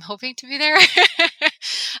there, but I'm hoping to be there.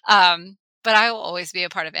 But I will always be a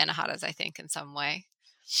part of Anahata's, I think, in some way.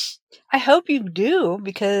 I hope you do,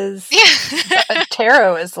 because Yeah.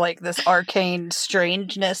 tarot is like this arcane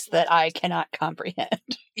strangeness that I cannot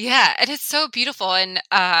comprehend. Yeah, and it's so beautiful. And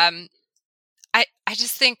I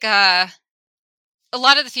just think a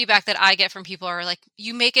lot of the feedback that I get from people are like,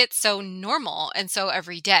 you make it so normal and so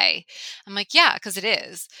everyday. I'm like, yeah, because it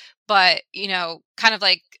is. But, kind of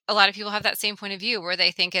like a lot of people have that same point of view where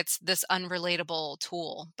they think it's this unrelatable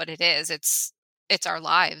tool, but it is. It's our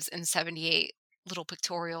lives in 78 little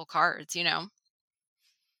pictorial cards,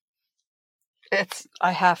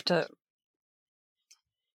 I have to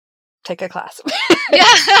take a class.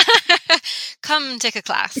 Yeah. Come take a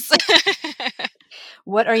class.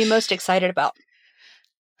 What are you most excited about?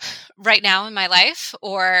 Right now in my life,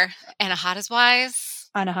 or Anahata's wise?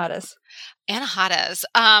 Anahata's. Anahata's.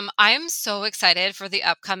 I am so excited for the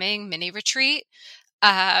upcoming mini retreat.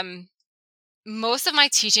 Most of my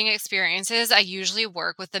teaching experiences, I usually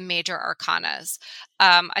work with the major arcanas.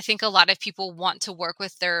 I think a lot of people want to work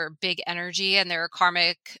with their big energy and their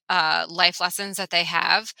karmic life lessons that they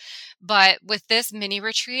have. But with this mini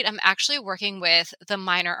retreat, I'm actually working with the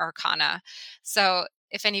minor arcana. So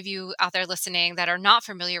if any of you out there listening that are not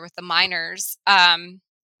familiar with the minors,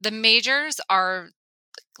 the majors are,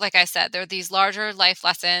 like I said, they're these larger life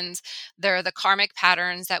lessons. They're the karmic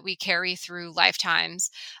patterns that we carry through lifetimes,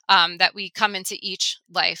 that we come into each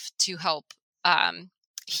life to help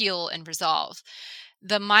heal and resolve.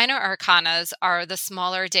 The minor arcanas are the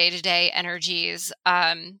smaller day-to-day energies,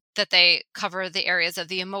 that they cover the areas of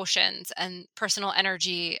the emotions and personal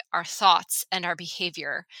energy, our thoughts, and our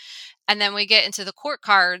behavior. And then we get into the court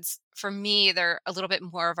cards. For me, they're a little bit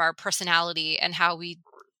more of our personality and how we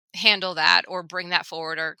handle that or bring that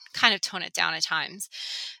forward or kind of tone it down at times.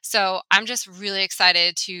 So I'm just really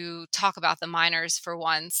excited to talk about the minors for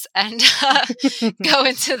once and go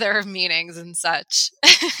into their meanings and such.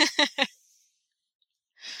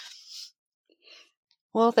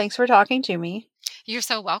 Well, thanks for talking to me. You're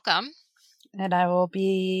so welcome. And I will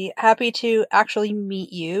be happy to actually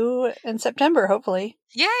meet you in September, hopefully.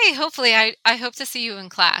 Yay! Hopefully. I hope to see you in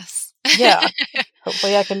class. Yeah.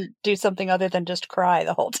 Hopefully I can do something other than just cry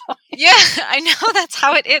the whole time. Yeah, I know. That's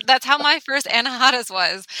how it is. That's how my first Anahata's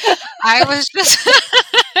was. I was just...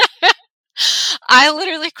 I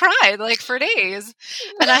literally cried like for days,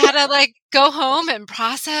 and I had to like go home and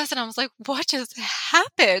process. And I was like, "What just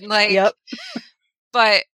happened?" Like, Yep.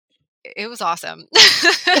 But it was awesome.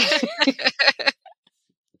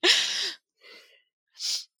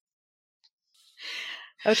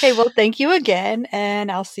 Okay, well, thank you again,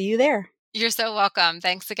 and I'll see you there. You're so welcome.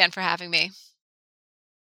 Thanks again for having me.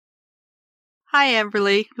 Hi,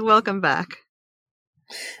 Amberly. Welcome back.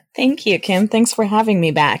 Thank you, Kim. Thanks for having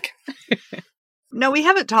me back. No, we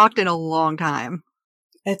haven't talked in a long time.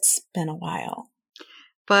 It's been a while.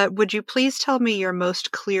 But would you please tell me your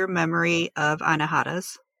most clear memory of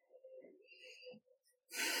Anahata's?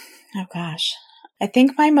 Oh, gosh. I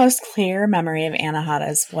think my most clear memory of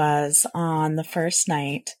Anahata's was on the first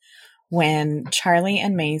night when Charlie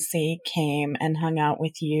and Macy came and hung out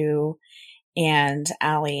with you and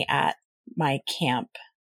Allie at my camp.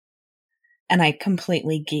 And I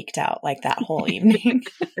completely geeked out like that whole evening.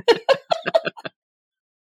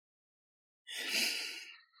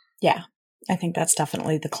 Yeah, I think that's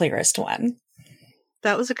definitely the clearest one.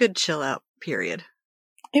 That was a good chill out period.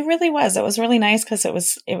 It really was. It was really nice because it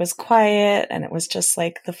was quiet and it was just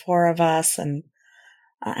like the four of us. And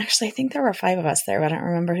actually, I think there were 5 of us there, but I don't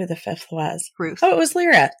remember who the 5th was. Ruth. Oh, it was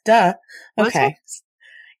Lyra. Duh. Okay.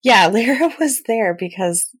 Yeah, Lyra was there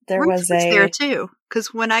because there Ruth was there too.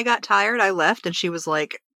 Because when I got tired, I left and she was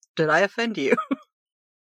like, "Did I offend you?"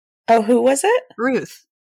 Oh, who was it? Ruth.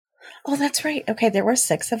 Oh, that's right. Okay, there were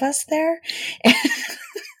 6 of us there.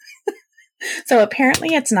 So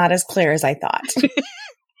apparently it's not as clear as I thought.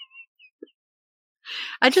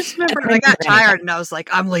 I just remember I got tired and I was like,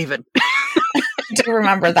 I'm leaving. I do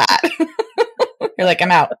remember that. You're like,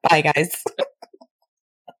 I'm out. Bye, guys.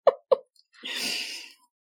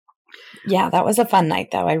 Yeah, that was a fun night,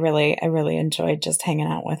 though. I really enjoyed just hanging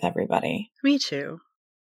out with everybody. Me too.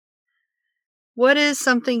 What is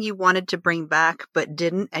something you wanted to bring back but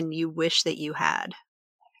didn't and you wish that you had?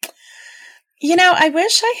 I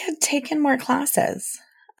wish I had taken more classes.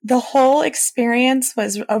 The whole experience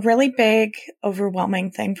was a really big,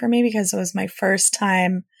 overwhelming thing for me because it was my first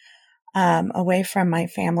time away from my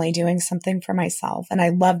family doing something for myself. And I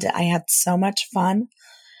loved it. I had so much fun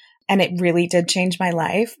and it really did change my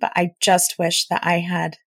life. But I just wish that I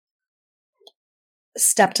had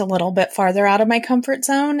stepped a little bit farther out of my comfort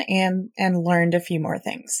zone and learned a few more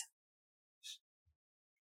things.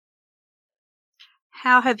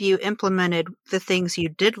 How have you implemented the things you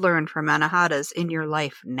did learn from Anahadas in your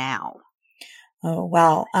life now? Oh,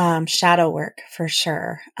 well, shadow work for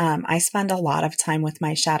sure. I spend a lot of time with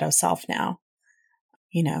my shadow self now.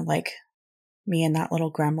 Like me and that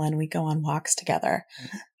little gremlin, we go on walks together.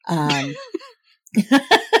 I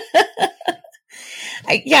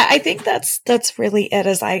think that's really it.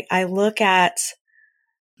 Is I look at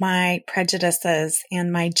my prejudices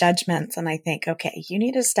and my judgments and I think, okay, you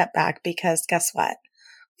need to step back because guess what?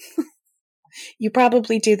 You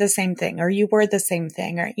probably do the same thing or you were the same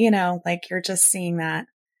thing or, like you're just seeing that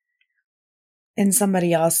in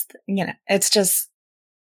somebody else. It's just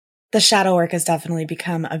the shadow work has definitely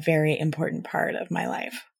become a very important part of my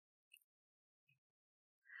life.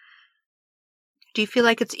 Do you feel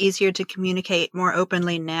like it's easier to communicate more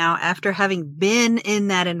openly now after having been in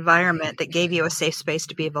that environment that gave you a safe space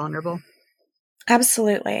to be vulnerable?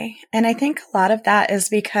 Absolutely. And I think a lot of that is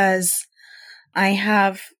because I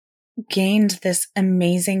have gained this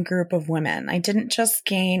amazing group of women. I didn't just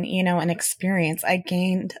gain, an experience. I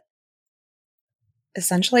gained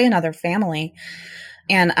essentially another family.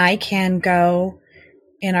 And I can go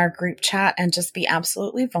in our group chat and just be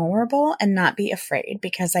absolutely vulnerable and not be afraid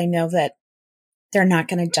because I know that they're not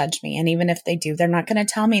going to judge me. And even if they do, they're not going to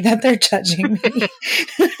tell me that they're judging me.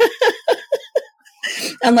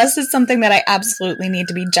 Unless it's something that I absolutely need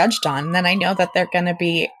to be judged on, then I know that they're going to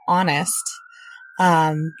be honest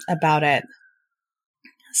about it.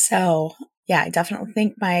 So, yeah, I definitely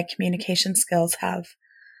think my communication skills have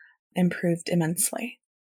improved immensely.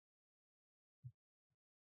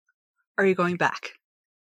 Are you going back?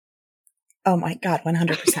 Oh my God,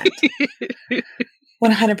 100%.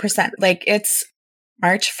 100%. Like it's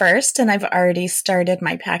March 1st and I've already started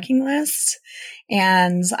my packing list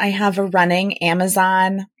and I have a running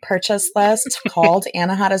Amazon purchase list called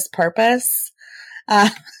Anahata's Purpose.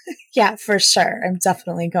 Yeah, for sure. I'm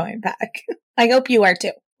definitely going back. I hope you are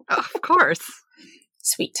too. Oh, of course.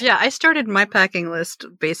 Sweet. Yeah, I started my packing list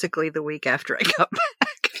basically the week after I got back.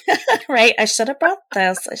 Right. I should have brought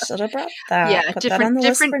this. I should have brought that. Yeah, put that on the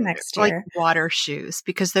list for next year. Like water shoes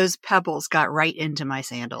because those pebbles got right into my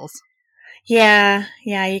sandals. Yeah.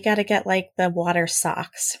 Yeah. You got to get like the water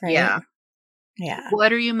socks, right? Yeah. Yeah.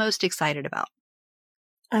 What are you most excited about?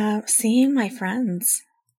 Seeing my friends.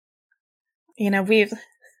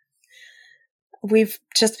 We've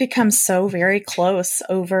just become so very close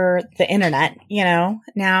over the internet,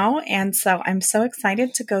 now. And so I'm so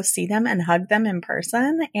excited to go see them and hug them in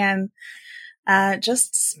person and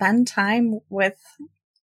just spend time with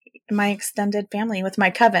my extended family, with my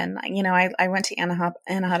coven. I went to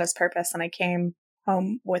Anahata's Purpose and I came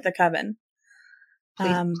home with a coven.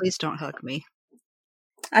 Please don't hug me.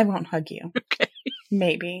 I won't hug you. Okay.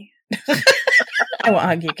 Maybe. I won't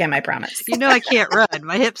hug you, Kim, I promise. I can't run.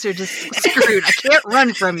 My hips are just screwed. I can't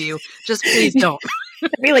run from you. Just please don't.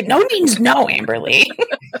 I'd be like, no means no, Amberly.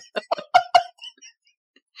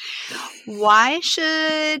 Why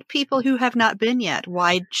should people who have not been yet,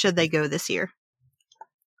 why should they go this year?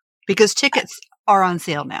 Because tickets are on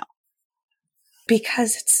sale now.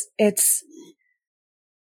 Because it's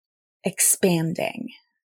expanding.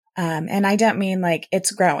 And I don't mean like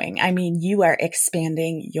it's growing. I mean, you are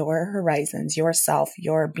expanding your horizons, yourself,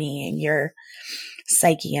 your being, your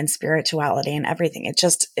psyche and spirituality and everything.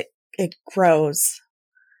 It grows.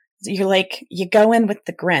 You're like, you go in with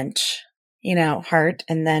the Grinch, heart.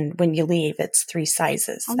 And then when you leave, it's 3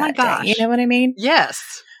 sizes. Oh my gosh. Day. You know what I mean?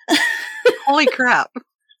 Yes. Holy crap.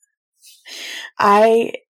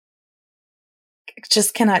 I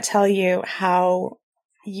just cannot tell you how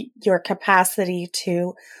your capacity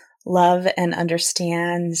to love and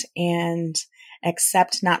understand and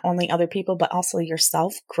accept not only other people, but also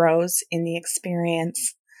yourself grows in the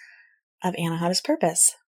experience of Anahata's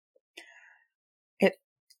Purpose.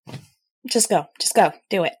 Just go,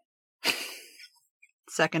 do it.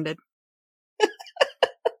 Seconded.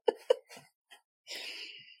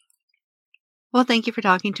 Well, thank you for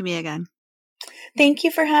talking to me again. Thank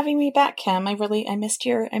you for having me back, Kim. I missed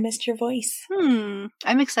your voice. I'm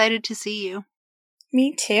excited to see you.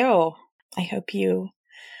 Me too. I hope you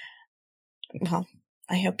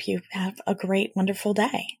have a great, wonderful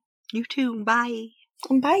day. You too. Bye.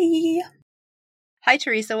 Bye. Hi,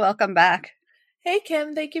 Teresa. Welcome back. Hey,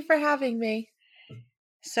 Kim. Thank you for having me.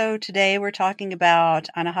 So today we're talking about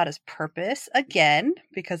Anahata's Purpose again,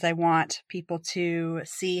 because I want people to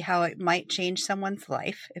see how it might change someone's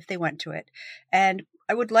life if they went to it. And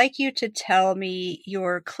I would like you to tell me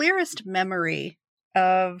your clearest memory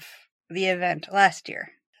of the event last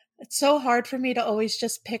year. It's so hard for me to always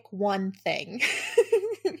just pick one thing.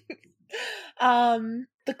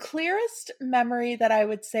 The clearest memory that I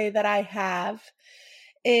would say that I have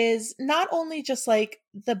is not only just like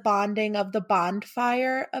the bonding of the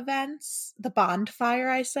bonfire events, the bonfire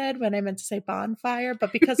I said when I meant to say bonfire,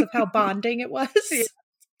 but because of how bonding it was, Yeah.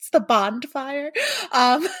 it's the bonfire.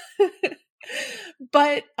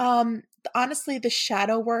 But honestly, the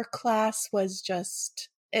shadow work class was just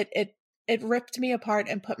it ripped me apart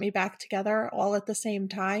and put me back together all at the same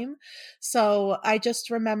time. So I just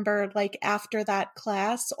remember, like, after that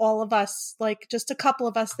class, all of us, like just a couple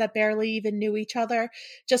of us that barely even knew each other,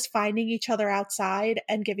 just finding each other outside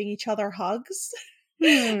and giving each other hugs.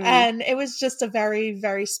 And it was just a very,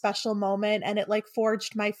 very special moment. And it like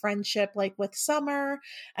forged my friendship like with Summer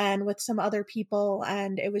and with some other people.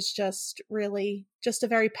 And it was just really just a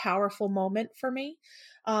very powerful moment for me.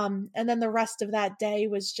 And then the rest of that day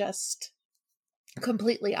was just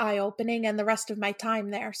completely eye-opening, and the rest of my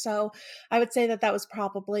time there. So I would say that was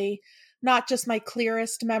probably not just my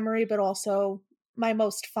clearest memory, but also my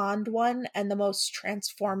most fond one and the most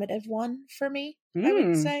transformative one for me, I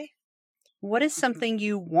would say. What is something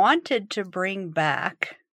you wanted to bring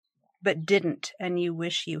back but didn't and you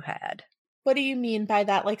wish you had? What do you mean by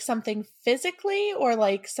that? Like something physically or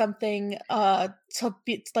like something like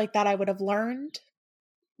that I would have learned?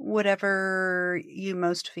 Whatever you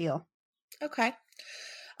most feel. Okay.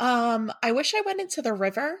 I wish I went into the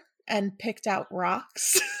river and picked out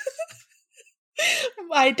rocks.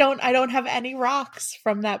 I don't have any rocks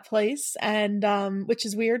from that place, and which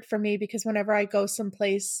is weird for me because whenever I go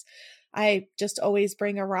someplace, I just always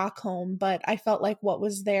bring a rock home, but I felt like what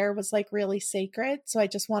was there was like really sacred, so I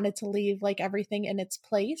just wanted to leave like everything in its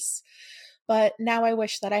place. But now I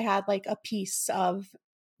wish that I had like a piece of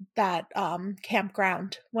that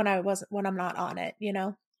campground when I'm not on it, you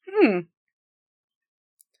know?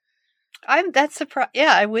 That's surprised.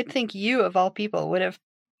 Yeah, I would think you of all people would have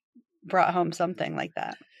brought home something like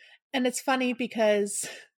that. And it's funny because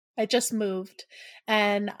I just moved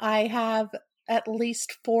and I have at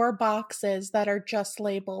least 4 boxes that are just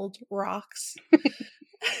labeled rocks.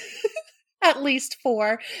 At least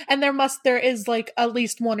 4. And there is like at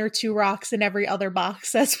least 1 or 2 rocks in every other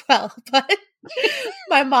box as well. But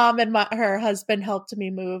my mom and her husband helped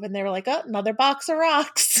me move and they were like, oh, another box of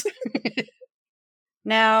rocks.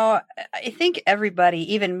 Now, I think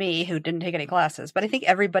everybody, even me who didn't take any classes, but I think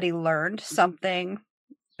everybody learned something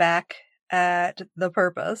back at the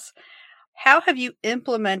Purpose. How have you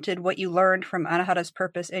implemented what you learned from Anahata's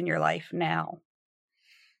Purpose in your life now?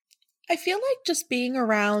 I feel like just being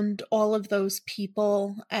around all of those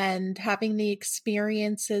people and having the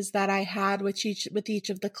experiences that I had with each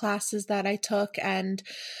of the classes that I took and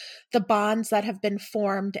the bonds that have been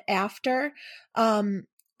formed after,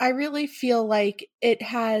 I really feel like it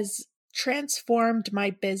has transformed my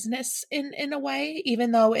business in a way,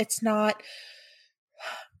 even though it's not.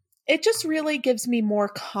 It just really gives me more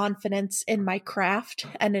confidence in my craft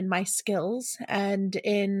and in my skills and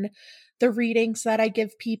in the readings that I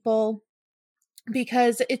give people,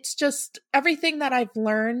 because it's just everything that I've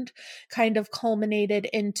learned kind of culminated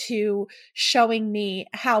into showing me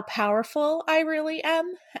how powerful I really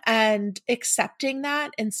am and accepting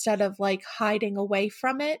that instead of like hiding away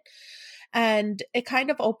from it. And it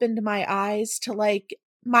kind of opened my eyes to like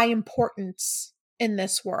my importance in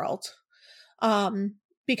this world.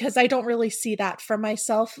 Because I don't really see that for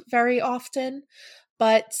myself very often.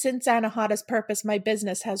 But since Anahata's Purpose, my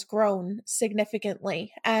business has grown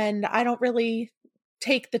significantly, and I don't really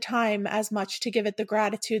take the time as much to give it the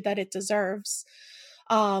gratitude that it deserves.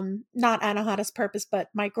 Not Anahata's Purpose, but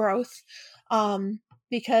my growth.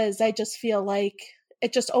 Because I just feel like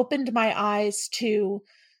it just opened my eyes to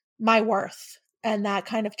my worth, and that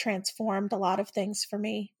kind of transformed a lot of things for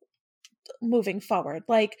me. moving forward.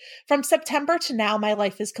 Like from September to now, my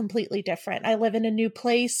life is completely different. I live in a new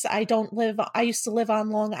place. I used to live on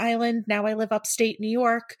Long Island. Now I live upstate New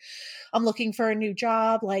York. I'm looking for a new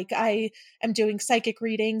job. Like I am doing psychic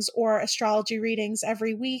readings or astrology readings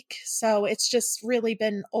every week. So it's just really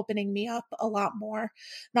been opening me up a lot more,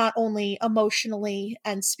 not only emotionally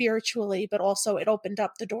and spiritually, but also it opened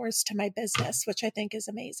up the doors to my business, which I think is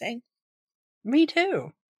amazing. Me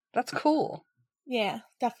too. That's cool. Yeah,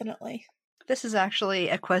 definitely. This is actually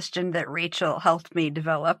a question that Rachel helped me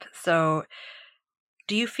develop. So,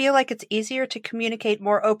 do you feel like it's easier to communicate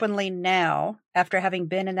more openly now after having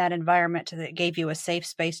been in that environment that gave you a safe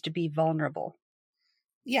space to be vulnerable?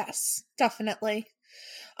 Yes, definitely.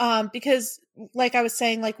 Because like I was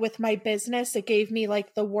saying, like with my business, it gave me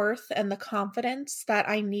like the worth and the confidence that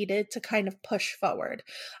I needed to kind of push forward.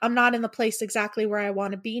 I'm not in the place exactly where I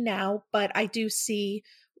want to be now, but I do see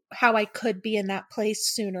how I could be in that place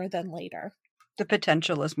sooner than later. The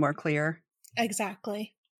potential is more clear.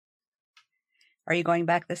 Exactly. Are you going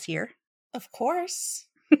back this year? Of course.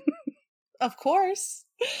 Of course.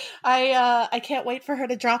 I can't wait for her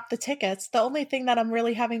to drop the tickets. The only thing that I'm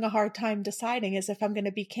really having a hard time deciding is if I'm going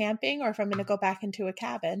to be camping or if I'm going to go back into a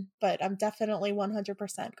cabin, but I'm definitely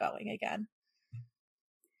 100% going again.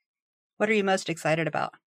 What are you most excited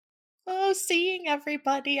about? Oh, seeing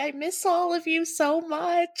everybody. I miss all of you so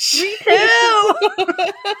much. Me too.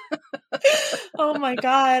 Oh my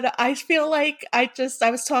God. I feel like I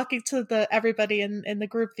was talking to everybody in the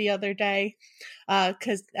group the other day,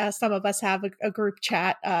 because some of us have a group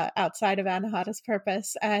chat outside of Anahata's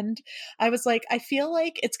Purpose. And I was like, I feel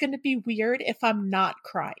like it's going to be weird if I'm not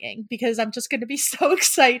crying because I'm just going to be so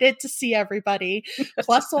excited to see everybody,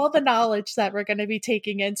 plus all the knowledge that we're going to be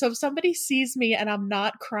taking in. So if somebody sees me and I'm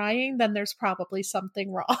not crying, then there's probably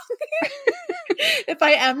something wrong. If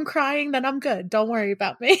I am crying, then I'm good. Don't worry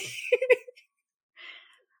about me.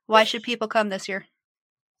 Why should people come this year?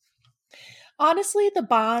 Honestly, the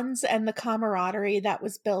bonds and the camaraderie that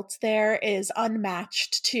was built there is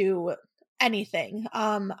unmatched to anything.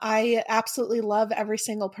 I absolutely love every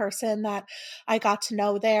single person that I got to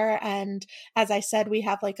know there. And as I said, we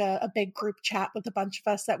have like a big group chat with a bunch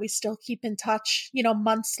of us that we still keep in touch,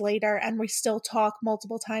 months later, and we still talk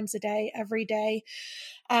multiple times a day, every day.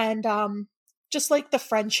 And, just like the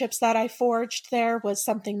friendships that I forged there was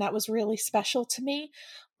something that was really special to me,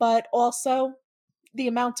 but also the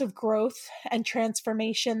amount of growth and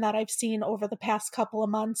transformation that I've seen over the past couple of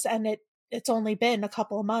months, and it's only been a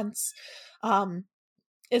couple of months,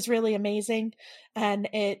 is really amazing. And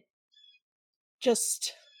it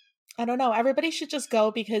just, I don't know, everybody should just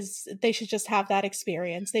go because they should just have that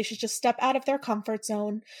experience. They should just step out of their comfort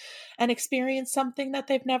zone and experience something that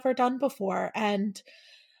they've never done before. And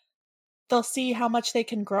they'll see how much they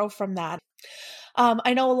can grow from that.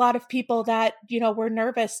 I know a lot of people that, were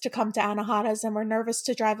nervous to come to Anahata's and were nervous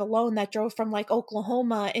to drive alone that drove from like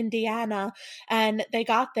Oklahoma, Indiana, and they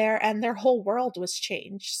got there and their whole world was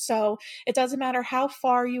changed. So it doesn't matter how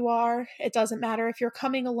far you are. It doesn't matter if you're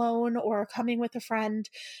coming alone or coming with a friend.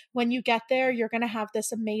 When you get there, you're going to have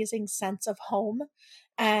this amazing sense of home,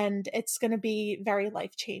 and it's going to be very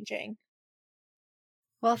life-changing.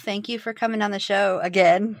 Well, thank you for coming on the show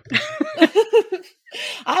again.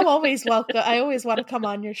 I'm always welcome. I always want to come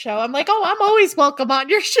on your show. I'm like, I'm always welcome on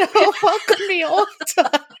your show. Welcome me all the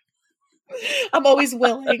time. I'm always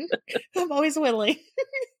willing.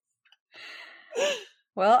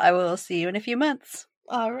 Well, I will see you in a few months.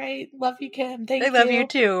 All right. Love you, Kim. Thank you. I love you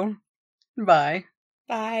too. Bye.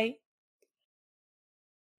 Bye.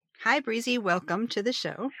 Hi, Breezy. Welcome to the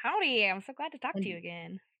show. Howdy. I'm so glad to talk to you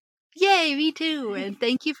again. Yay, me too. And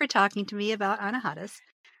thank you for talking to me about Anahata's.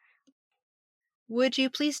 Would you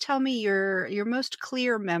please tell me your most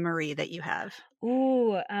clear memory that you have?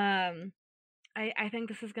 Ooh, I think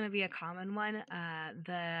this is going to be a common one.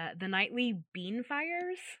 The nightly bean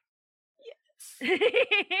fires. Yes.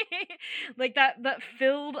 Like that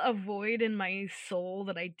filled a void in my soul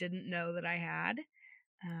that I didn't know that I had.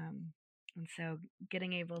 And so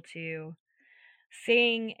getting able to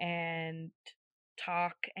sing and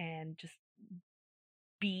talk and just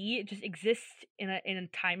exist in a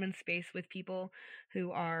time and space with people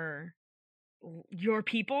who are your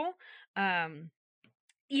people.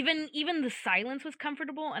 Even the silence was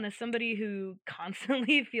comfortable, and as somebody who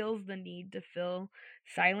constantly feels the need to fill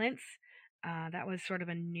silence, that was sort of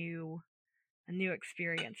a new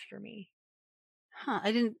experience for me. Huh,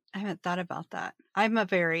 I haven't thought about that. I'm a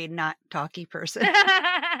very not talky person.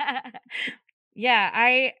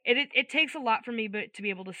 Yeah, it takes a lot for me to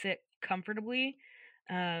be able to sit comfortably.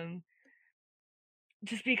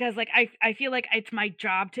 Just because like I feel like it's my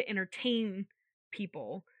job to entertain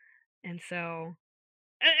people, And so,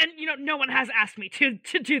 and you know, no one has asked me to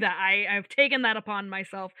do that. I've taken that upon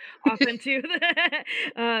myself, often to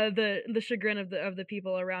the chagrin of the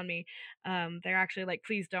people around me. They're actually like,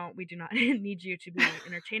 please don't. We do not need you to be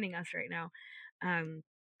entertaining us right now.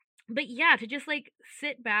 But yeah, to just like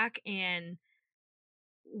sit back and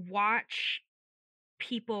watch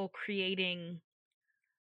people creating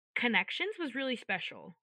connections was really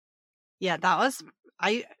special. Yeah, that's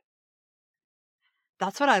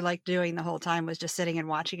what I liked doing the whole time, was just sitting and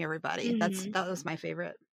watching everybody. That was my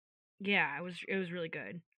favorite. Yeah, it was really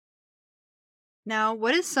good. Now,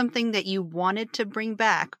 what is something that you wanted to bring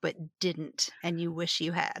back but didn't, and you wish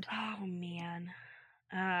you had? Oh man.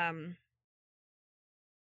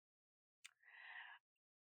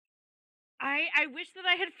 I wish that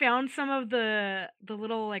I had found some of the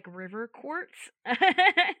little like river quartz,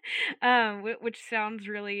 which sounds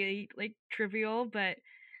really like trivial, but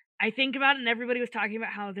I think about it, and everybody was talking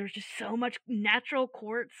about how there's just so much natural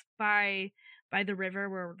quartz by the river,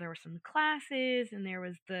 where there were some classes and there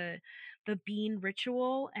was the bean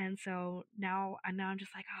ritual, and so now I'm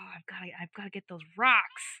just like, oh, I've got to get those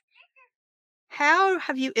rocks. How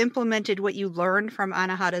have you implemented what you learned from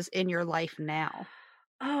Anahata's in your life now?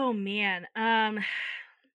 Oh man. I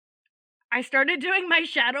started doing my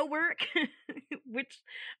shadow work, which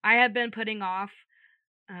I had been putting off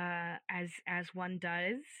as one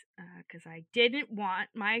does, because I didn't want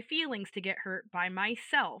my feelings to get hurt by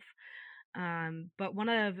myself. But one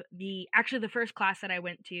of the first class that I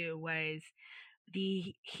went to was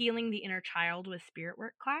the Healing the Inner Child with Spirit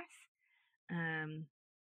Work class.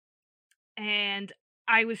 And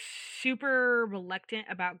I was super reluctant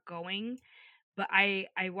about going, but I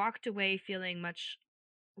walked away feeling much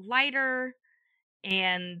lighter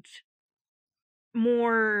and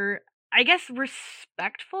more, I guess,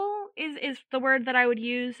 respectful is the word that I would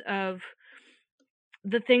use, of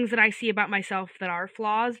the things that I see about myself that are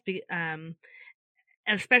flaws,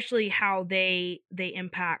 especially how they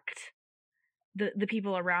impact the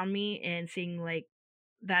people around me, and seeing like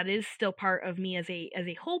that is still part of me as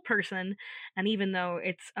a whole person, and even though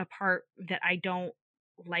it's a part that I don't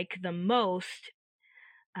like the most,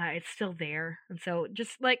 it's still there. And so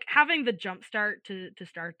just like having the jump start to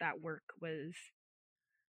start that work was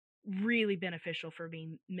really beneficial for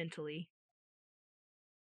me mentally.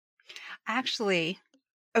 Actually,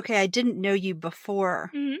 okay, I didn't know you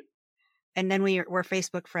before, Mm-hmm. and then we're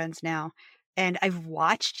Facebook friends now, and I've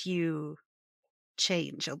watched you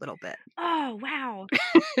change a little bit. Oh wow.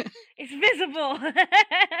 It's visible.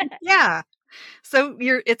 Yeah. So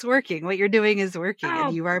it's working. What you're doing is working, Oh,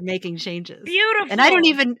 and you are making changes. beautiful. And I don't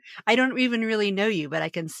even really know you, but I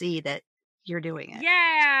can see that you're doing it.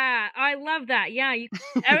 Yeah, I love that. Yeah,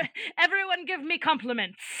 everyone give me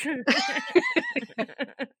compliments.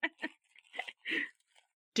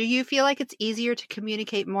 Do you feel like it's easier to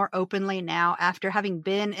communicate more openly now after having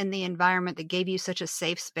been in the environment that gave you such a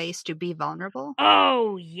safe space to be vulnerable?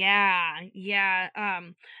 Oh, yeah. Yeah.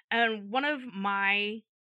 And one of my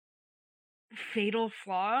fatal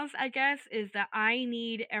flaws, I guess, is that I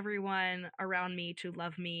need everyone around me to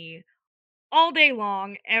love me all day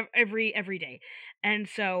long, every day. And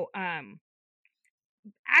so,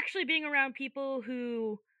 actually being around people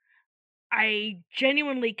who I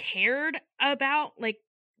genuinely cared about, like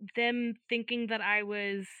them thinking that I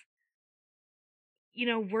was,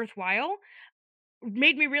 worthwhile,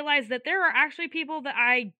 made me realize that there are actually people that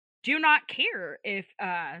I do not care if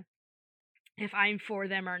I'm for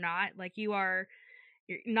them or not. Like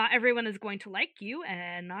not everyone is going to like you,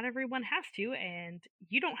 and not everyone has to, and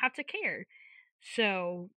you don't have to care.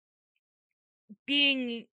 So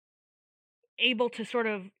being able to sort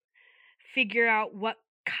of figure out what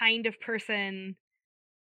kind of person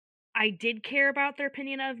I did care about their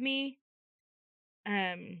opinion of me,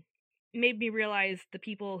 made me realize the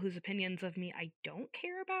people whose opinions of me I don't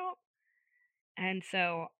care about. And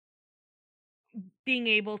so being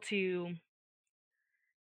able to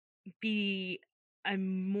be a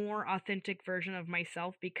more authentic version of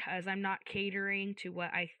myself, because I'm not catering to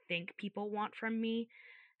what I think people want from me,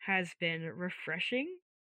 has been refreshing.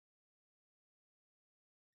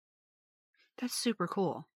 That's super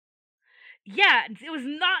cool. Yeah, it was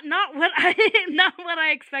not what I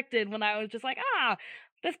expected when I was just like,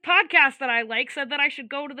 this podcast that I like said that I should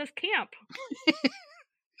go to this camp.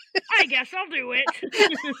 I guess I'll do it.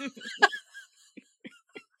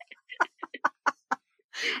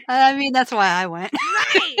 I mean, that's why I went.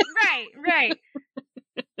 Right.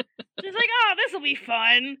 Just like, this will be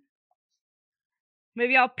fun.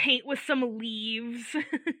 Maybe I'll paint with some leaves.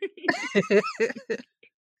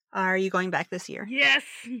 Are you going back this year? Yes.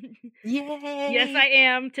 Yay! Yes, I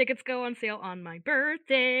am. Tickets go on sale on my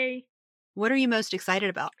birthday. What are you most excited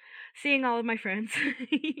about? Seeing all of my friends.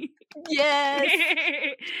 Yes.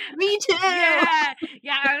 Me too.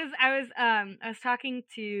 Yeah. I was talking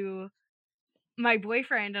to my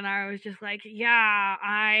boyfriend and I was just like, yeah,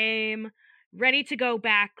 I'm ready to go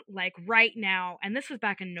back like right now. And this was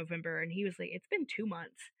back in November and he was like, it's been 2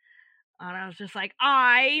 months. And I was just like,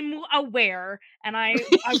 I'm aware and I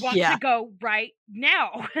want Yeah. to go right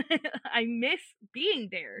now. I miss being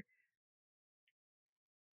there.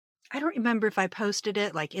 I don't remember if I posted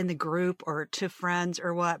it like in the group or to friends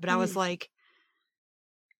or what, but I was like,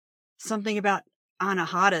 something about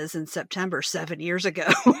Anahadas in September 7 years ago.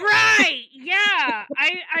 Right. Yeah.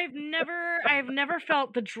 I've never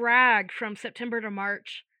felt the drag from September to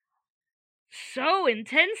March so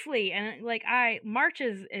intensely. And like March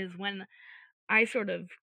is when I sort of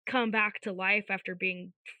come back to life after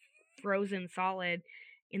being frozen solid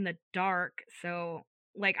in the dark. So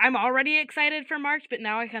like I'm already excited for March, but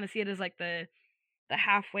now I kind of see it as like the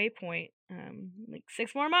halfway point. Like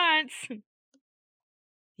 6 more months.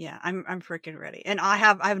 Yeah, I'm freaking ready. And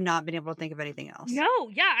I've not been able to think of anything else. No,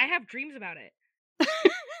 yeah, I have dreams about it.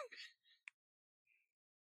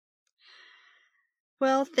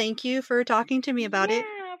 Well, thank you for talking to me about it.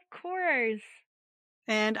 Yeah, of course.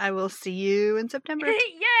 And I will see you in September. Yay,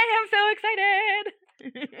 I'm so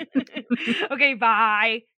excited. Okay,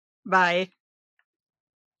 bye. Bye.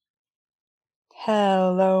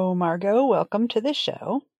 Hello, Margot. Welcome to the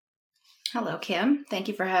show. Hello, Kim. Thank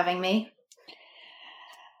you for having me.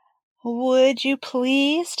 Would you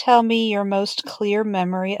please tell me your most clear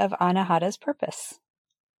memory of Anahata's purpose?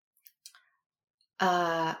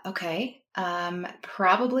 Okay.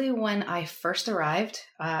 Probably when I first arrived.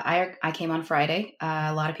 I came on Friday.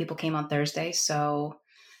 A lot of people came on Thursday, so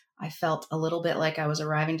I felt a little bit like I was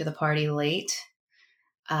arriving to the party late.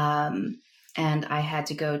 And I had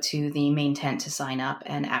to go to the main tent to sign up.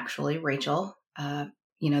 And actually, Rachel, the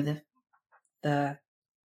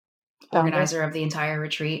organizer of the entire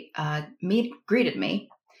retreat, greeted me.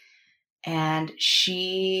 And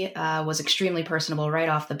she was extremely personable right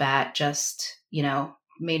off the bat, just,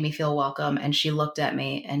 made me feel welcome. And she looked at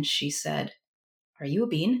me and she said, "Are you a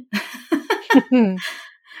bean?" And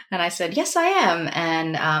I said, "Yes, I am."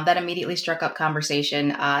 And that immediately struck up conversation.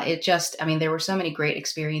 There were so many great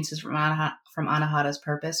experiences from Anahata's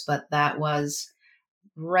purpose, but that was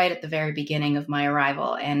right at the very beginning of my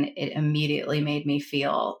arrival. And it immediately made me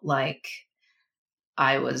feel like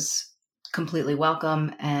I was completely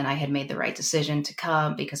welcome and I had made the right decision to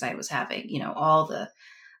come because I was having,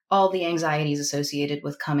 all the anxieties associated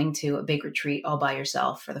with coming to a big retreat all by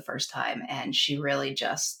yourself for the first time. And she really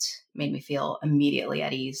just made me feel immediately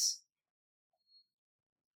at ease.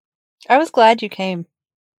 I was glad you came.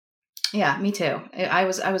 Yeah, me too. I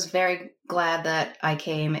was very glad that I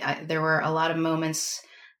came. There were a lot of moments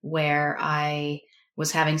where I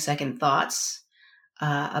was having second thoughts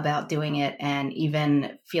about doing it and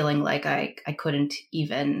even feeling like I couldn't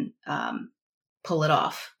even pull it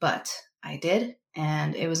off, but I did,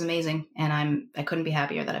 and it was amazing. And I couldn't be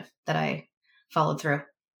happier that I followed through.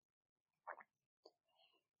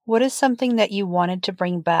 What is something that you wanted to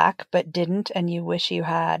bring back but didn't and you wish you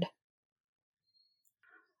had?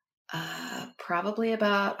 Probably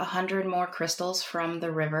about 100 more crystals from the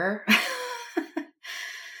river.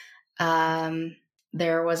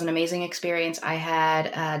 There was an amazing experience I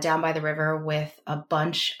had down by the river with a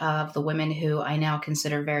bunch of the women who I now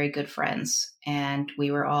consider very good friends. And we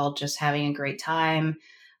were all just having a great time,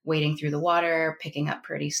 wading through the water, picking up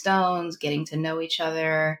pretty stones, getting to know each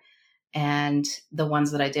other. And the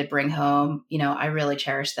ones that I did bring home, I really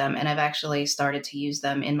cherish them. And I've actually started to use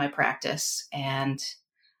them in my practice. And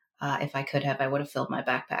if I could have, I would have filled my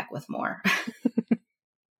backpack with more.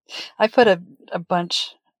 I put a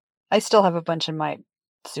bunch. I still have a bunch in my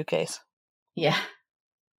suitcase. Yeah.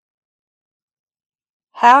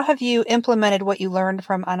 How have you implemented what you learned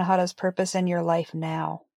from Anahata's purpose in your life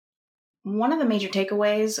now? One of the major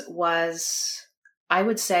takeaways was, I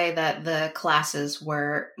would say that the classes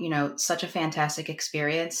were, such a fantastic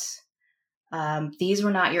experience. These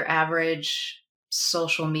were not your average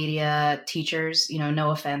social media teachers,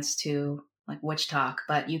 no offense to like Witch Talk,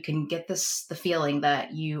 but you can get the feeling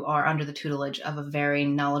that you are under the tutelage of a very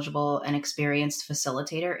knowledgeable and experienced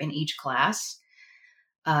facilitator in each class,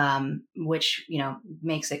 which,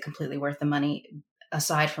 makes it completely worth the money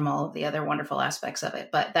aside from all of the other wonderful aspects of it.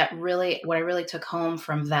 But what I really took home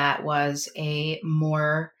from that was a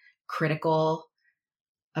more critical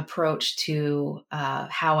approach to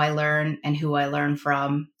how I learn and who I learn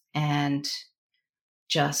from, and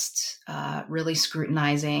just really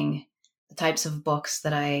scrutinizing the types of books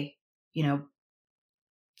that I,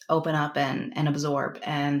 open up and absorb,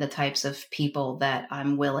 and the types of people that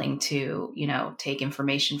I'm willing to, take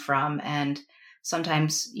information from. And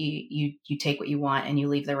sometimes you take what you want and you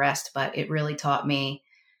leave the rest, but it really taught me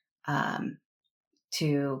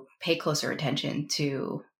to pay closer attention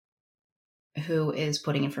to who is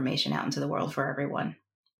putting information out into the world for everyone.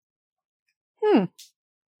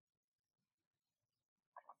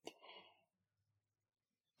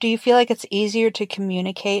 Do you feel like it's easier to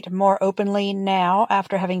communicate more openly now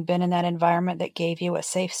after having been in that environment that gave you a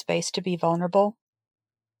safe space to be vulnerable?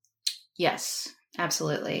 Yes,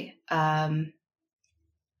 absolutely.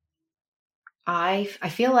 I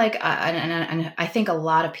feel like, and I think a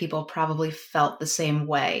lot of people probably felt the same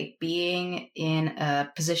way, being in a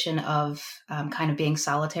position of kind of being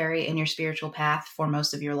solitary in your spiritual path for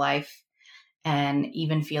most of your life. And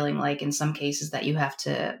even feeling like in some cases that you have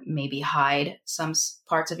to maybe hide some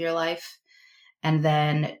parts of your life. And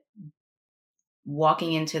then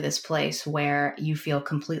walking into this place where you feel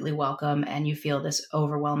completely welcome and you feel this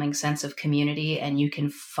overwhelming sense of community, and you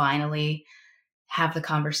can finally have the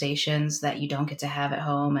conversations that you don't get to have at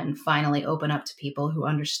home and finally open up to people who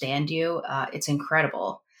understand you. It's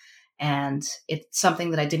incredible. And it's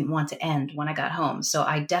something that I didn't want to end when I got home. So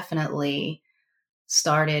I definitely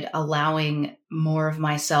started allowing more of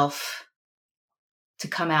myself to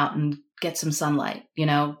come out and get some sunlight.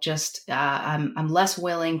 I'm less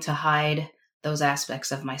willing to hide those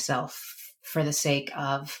aspects of myself for the sake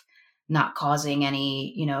of not causing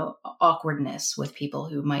any, awkwardness with people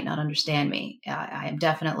who might not understand me.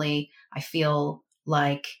 I feel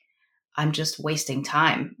like I'm just wasting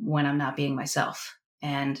time when I'm not being myself.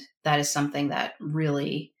 And that is something that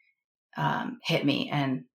really hit me,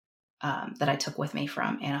 and that I took with me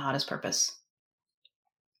from Anahata's Purpose.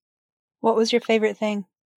 What was your favorite thing?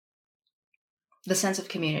 The sense of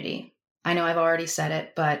community. I know I've already said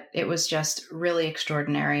it, but it was just really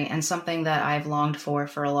extraordinary and something that I've longed for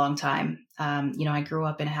a long time. I grew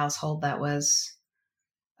up in a household that was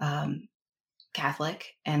Catholic,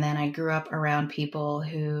 and then I grew up around people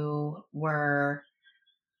who were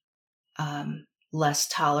less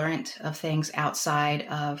tolerant of things outside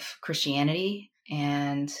of Christianity.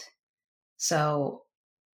 And so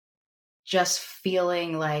just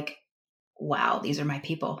feeling like, wow, these are my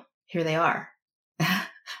people. Here they are.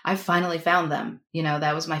 I finally found them.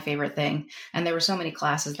 That was my favorite thing. And there were so many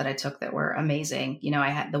classes that I took that were amazing. I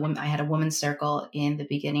had a women's circle in the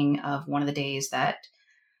beginning of one of the days that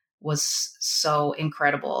was so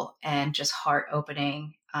incredible and just heart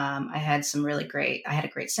opening. I had a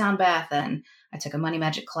great sound bath, and I took a money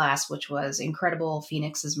magic class, which was incredible.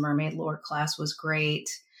 Phoenix's mermaid lore class was great.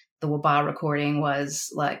 The Waba recording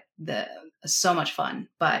was so much fun,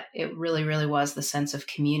 but it really, really was the sense of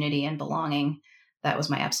community and belonging. That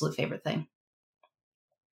was my absolute favorite thing.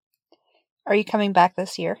 Are you coming back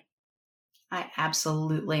this year? I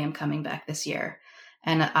absolutely am coming back this year.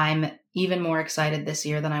 And I'm even more excited this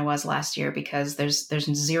year than I was last year, because there's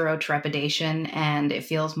zero trepidation, and it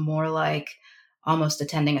feels more like almost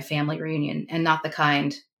attending a family reunion, and not the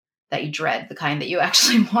kind that you dread, the kind that you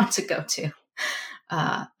actually want to go to.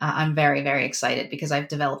 I'm very, very excited because I've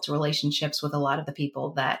developed relationships with a lot of the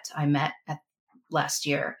people that I met last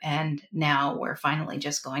year. And now we're finally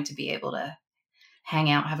just going to be able to hang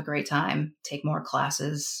out, have a great time, take more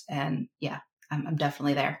classes. And yeah, I'm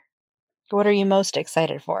definitely there. What are you most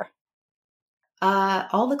excited for?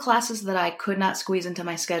 All the classes that I could not squeeze into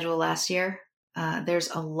my schedule last year. There's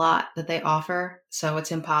a lot that they offer, so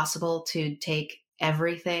it's impossible to take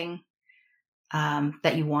everything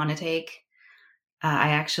that you want to take. I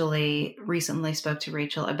actually recently spoke to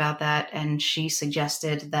Rachel about that, and she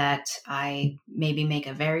suggested that I maybe make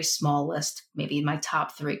a very small list, maybe my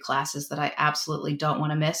top 3 classes that I absolutely don't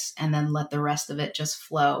want to miss, and then let the rest of it just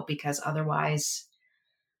flow, because otherwise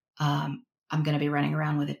I'm going to be running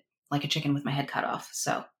around with it like a chicken with my head cut off.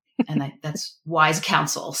 So, and that's wise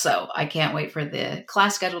counsel. So I can't wait for the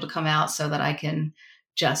class schedule to come out so that I can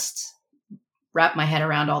just wrap my head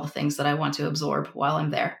around all the things that I want to absorb while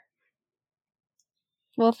I'm there.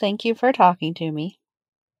 Well, thank you for talking to me.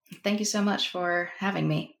 Thank you so much for having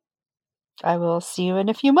me. I will see you in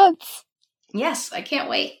a few months. Yes, I can't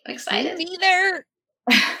wait. I'm excited. Me neither.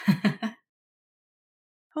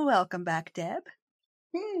 Welcome back, Deb.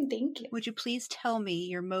 Thank you. Would you please tell me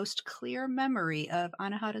your most clear memory of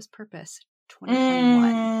Anahata's Purpose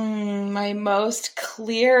 2021? My most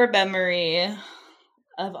clear memory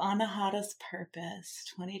of Anahata's Purpose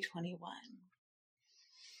 2021.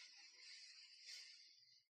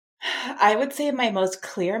 I would say my most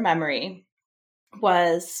clear memory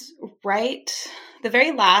was the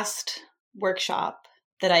very last workshop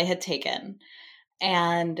that I had taken.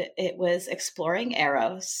 and it was exploring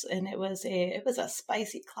Eros, and it was a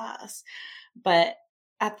spicy class. But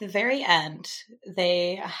at the very end,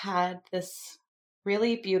 they had this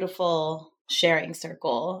really beautiful sharing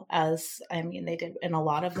circle, they did in a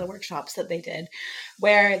lot of the workshops that they did,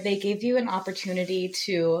 where they gave you an opportunity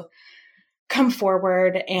to come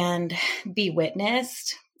forward and be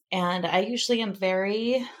witnessed. And I usually am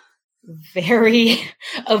very, very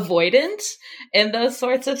avoidant in those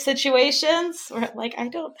sorts of situations where like, I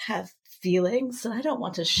don't have feelings and I don't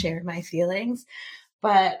want to share my feelings.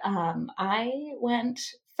 But I went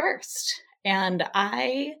first, and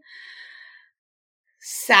I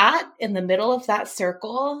sat in the middle of that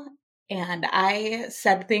circle and I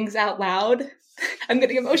said things out loud. I'm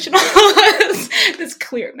getting emotional. This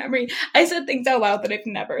clear memory. I said things out loud that I've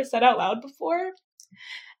never said out loud before.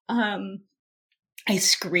 I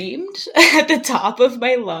screamed at the top of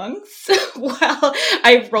my lungs while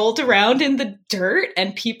I rolled around in the dirt,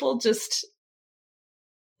 and people just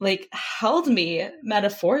like held me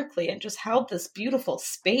metaphorically and just held this beautiful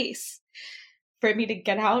space for me to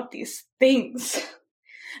get out these things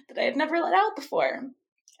that I had never let out before.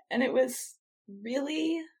 And it was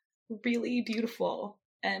really, really beautiful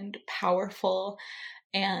and powerful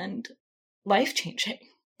and life-changing.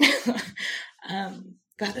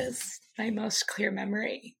 That is my most clear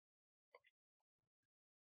memory.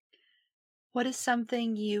 What is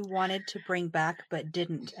something you wanted to bring back but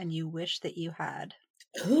didn't, and you wish that you had?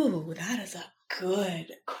 Ooh, that is a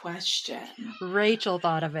good question. Rachel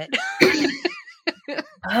thought of it.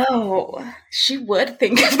 Oh, she would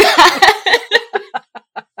think of that.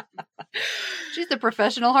 She's the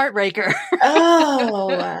professional heartbreaker.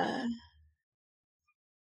 Oh.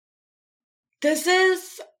 This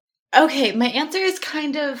is... Okay, my answer is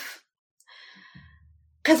kind of...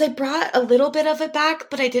 Because I brought a little bit of it back,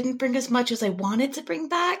 but I didn't bring as much as I wanted to bring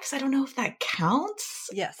back, so I don't know if that counts.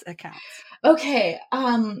 Yes, it counts. Okay,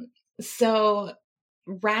 so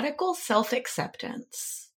radical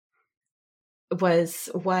self-acceptance was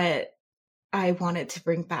what I wanted to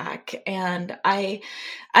bring back. And I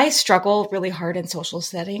struggle really hard in social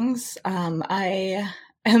settings. I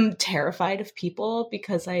am terrified of people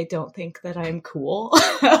because I don't think that I'm cool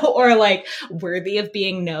or like worthy of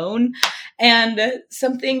being known. And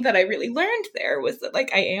something that I really learned there was that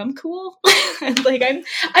like I am cool. And like I'm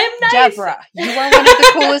nice. Deborah, you are one of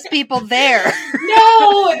the coolest people there.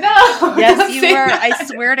 No. Yes, you were. That. I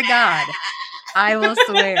swear to God. I will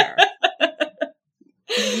swear.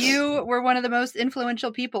 You were one of the most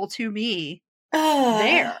influential people to me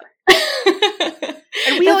there.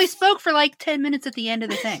 And we only spoke for like 10 minutes at the end of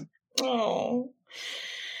the thing. Oh.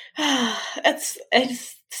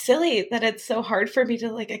 It's silly that it's so hard for me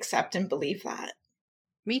to like accept and believe that.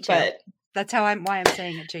 Me too. But that's why I'm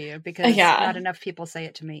saying it to you, because not enough people say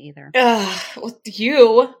it to me either. Well,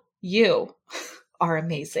 you are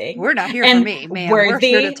amazing. We're not here for me, man. We're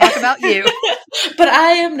here to talk about you. But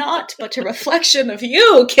I am not but a reflection of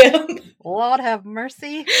you, Kim. Lord have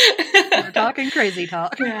mercy. We're talking crazy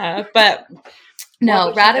talk. Yeah, but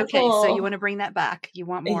no, radical. Okay, so you want to bring that back. You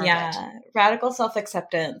want more of it. Radical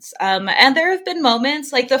self-acceptance. And there have been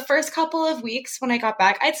moments, like the first couple of weeks when I got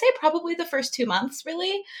back, I'd say probably the first 2 months,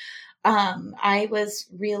 really. I was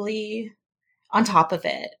really on top of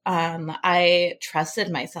it. I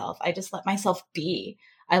trusted myself. I just let myself be.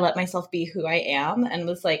 I let myself be who I am and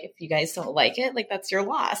was like, if you guys don't like it, like that's your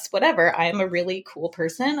loss, whatever. I am a really cool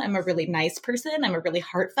person. I'm a really nice person. I'm a really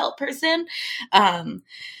heartfelt person.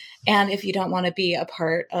 And if you don't want to be a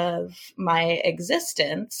part of my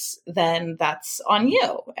existence, then that's on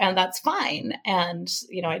you and that's fine. And,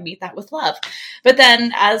 I meet that with love. But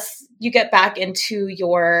then as you get back into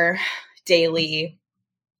your daily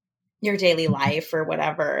life or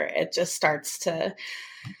whatever, it just starts to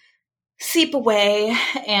seep away.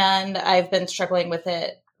 And I've been struggling with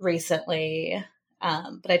it recently.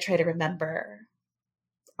 But I try to remember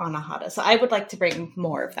Anahata. So I would like to bring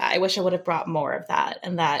more of that. I wish I would have brought more of that,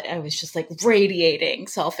 and that I was just like radiating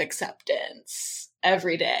self-acceptance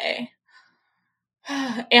every day.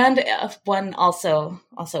 And one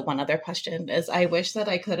other question is, I wish that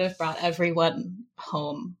I could have brought everyone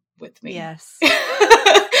home with me. Yes.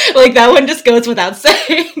 Like that one just goes without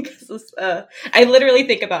saying. I literally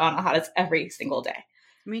think about Anahatas every single day.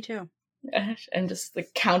 Me too. I'm just like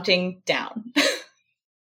counting down.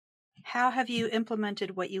 How have you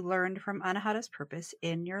implemented what you learned from Anahata's purpose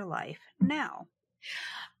in your life now?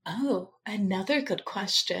 Oh, another good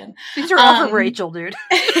question. These are all for Rachel, dude.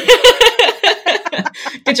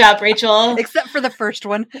 Good job, Rachel. Except for the first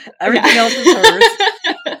one. Everything else is hers.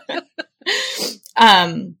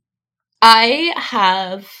 I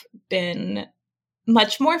have been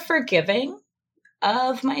much more forgiving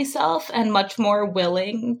of myself and much more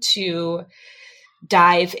willing to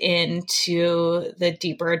dive into the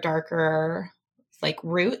deeper, darker, like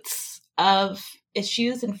roots of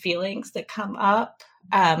issues and feelings that come up.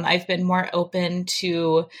 I've been more open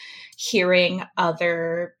to hearing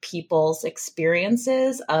other people's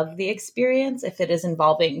experiences of the experience if it is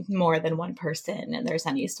involving more than one person and there's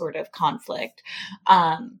any sort of conflict.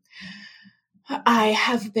 I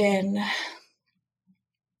have been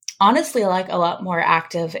honestly like a lot more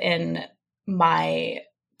active in my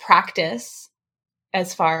practice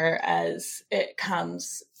as far as it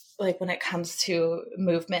comes, like when it comes to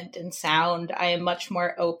movement and sound. I am much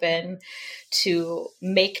more open to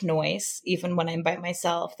make noise, even when I'm by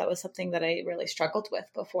myself. That was something that I really struggled with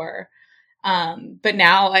before. But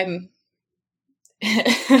now I'm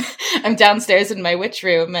I'm downstairs in my witch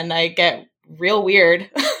room and I get real weird,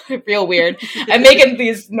 real weird. I'm making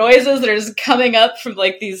these noises that are just coming up from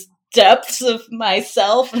like these depths of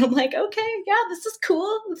myself. And I'm like, okay, yeah, this is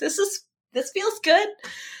cool. This feels good.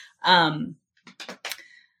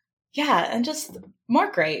 Yeah. And just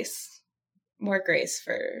more grace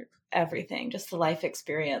for everything, just the life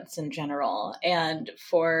experience in general. And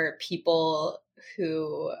for people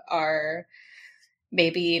who are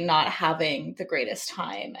maybe not having the greatest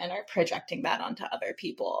time and are projecting that onto other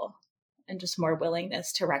people, and just more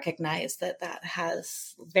willingness to recognize that that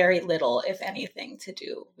has very little, if anything, to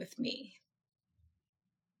do with me.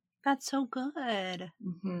 That's so good.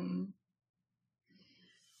 Mm-hmm.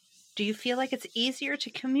 Do you feel like it's easier to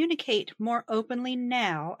communicate more openly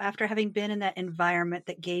now after having been in that environment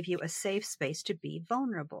that gave you a safe space to be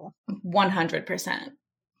vulnerable? 100%.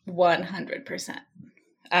 100%.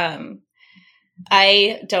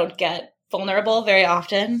 I don't get vulnerable very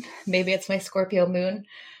often. Maybe it's my Scorpio moon,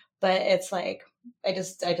 but it's like, I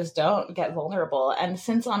just don't get vulnerable. And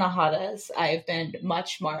since Anahadas, I've been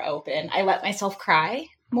much more open. I let myself cry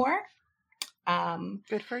more.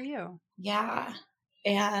 Good for you. Yeah.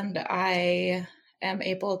 And I am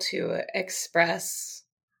able to express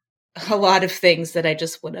a lot of things that I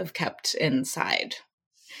just would have kept inside,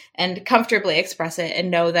 and comfortably express it and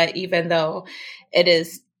know that even though it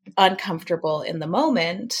is uncomfortable in the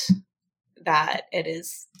moment, that it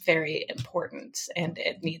is very important and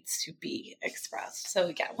it needs to be expressed.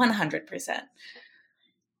 So yeah, 100%.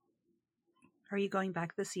 Are you going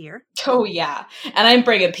back this year? Oh yeah. And I'm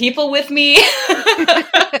bringing people with me.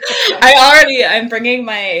 I'm bringing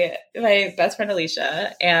my best friend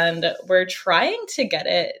Alicia, and we're trying to get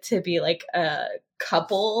it to be like a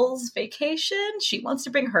couples vacation. She wants to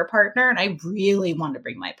bring her partner and I really want to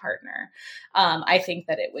bring my partner. I think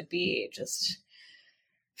that it would be just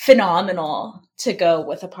phenomenal to go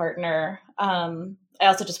with a partner. I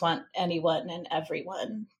also just want anyone and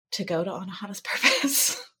everyone to go to Anahata's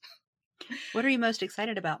Purpose. What are you most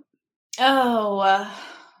excited about? Oh,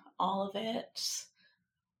 all of it.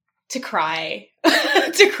 To cry.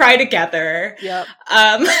 To cry together. Yep.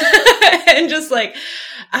 And just like,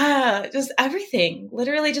 just everything.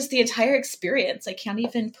 Literally just the entire experience. I can't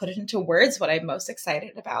even put it into words what I'm most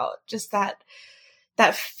excited about. Just that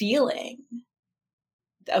feeling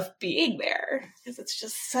of being there. Because it's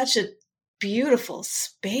just such a beautiful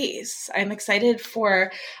space. I'm excited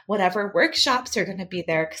for whatever workshops are going to be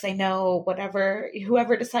there, because I know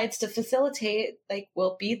whoever decides to facilitate, like,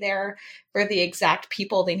 will be there for the exact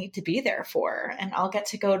people they need to be there for, and I'll get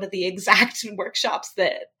to go to the exact workshops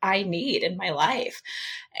that I need in my life.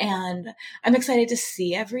 And I'm excited to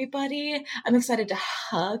see everybody. I'm excited to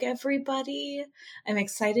hug everybody. I'm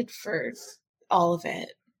excited for all of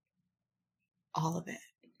it. All of it.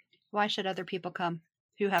 Why should other people come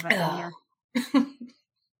who haven't been here?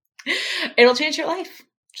 It'll change your life.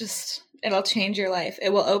 It'll change your life.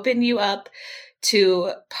 It will open you up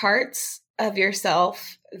to parts of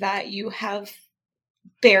yourself that you have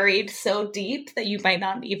buried so deep that you might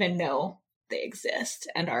not even know they exist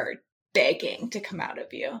and are begging to come out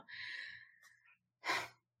of you.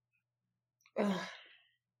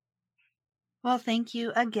 Well, thank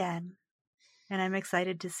you again. And I'm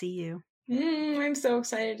excited to see you. I'm so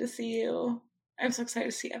excited to see you. I'm so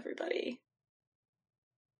excited to see everybody.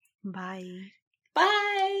 Bye.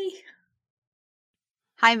 Bye.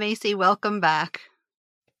 Hi, Macy. Welcome back.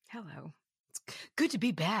 Hello. It's good to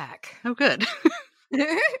be back. Oh, good.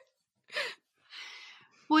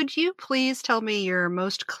 Would you please tell me your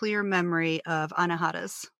most clear memory of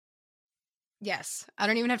Anahadas? Yes. I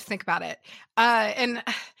don't even have to think about it. And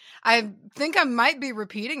I think I might be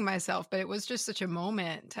repeating myself, but it was just such a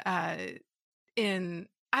moment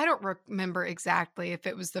I don't remember exactly if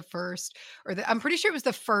it was the first I'm pretty sure it was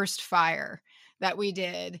the first fire that we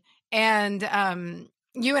did. And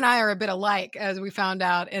you and I are a bit alike, as we found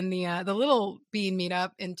out in the little bean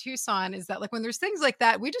meetup in Tucson, is that like when there's things like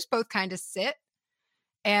that, we just both kind of sit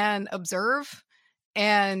and observe.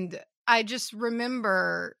 And I just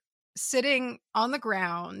remember sitting on the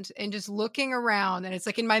ground and just looking around, and it's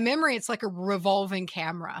like in my memory, it's like a revolving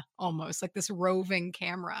camera, almost like this roving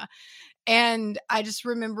camera. And I just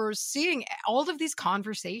remember seeing all of these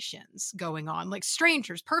conversations going on, like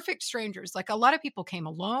strangers, perfect strangers. Like a lot of people came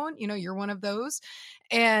alone, you're one of those.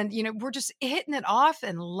 And, we're just hitting it off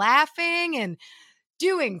and laughing and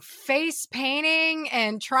doing face painting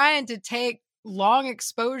and trying to take long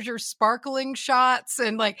exposure sparkling shots.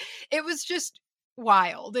 And like, it was just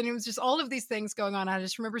wild. And it was just all of these things going on. I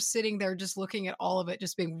just remember sitting there, just looking at all of it,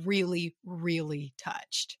 just being really, really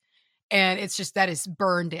touched. And it's just, that is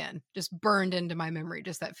burned into my memory.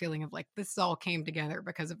 Just that feeling of like, this all came together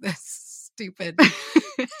because of this stupid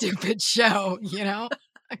show,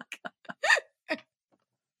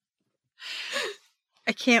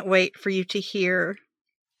 I can't wait for you to hear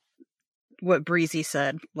what Breezy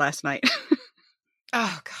said last night.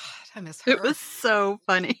 Oh God, I miss her. It was so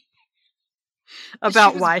funny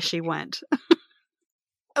about why she went.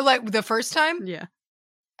 Like the first time? Yeah.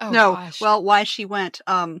 Oh, no, gosh. well, why she went?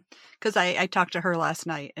 Because I talked to her last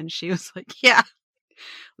night, and she was like, "Yeah,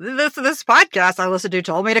 this podcast I listened to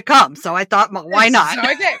told me to come, so I thought, why not?" So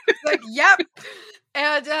I did. Like, yep.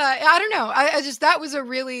 And I don't know. I just, that was a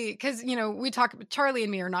really, because we talk. Charlie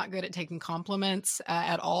and me are not good at taking compliments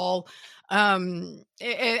at all. And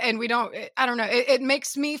we don't. I don't know. It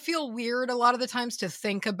makes me feel weird a lot of the times to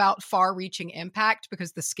think about far-reaching impact,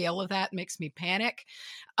 because the scale of that makes me panic.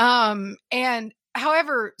 And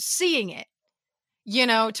however, seeing it,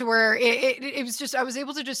 to where it was just, I was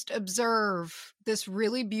able to just observe this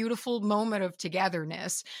really beautiful moment of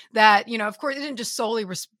togetherness that, of course, it didn't just solely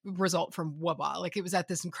result from WUBA. Like, it was at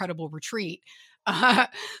this incredible retreat.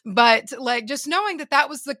 But like, just knowing that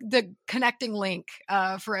was the connecting link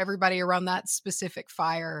for everybody around that specific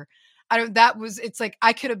fire. It's like,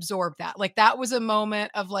 I could absorb that. Like, that was a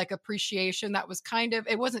moment of like appreciation that was kind of,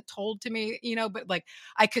 it wasn't told to me, but like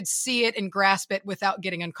I could see it and grasp it without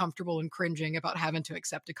getting uncomfortable and cringing about having to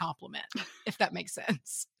accept a compliment, if that makes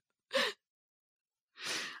sense.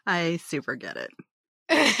 I super get it.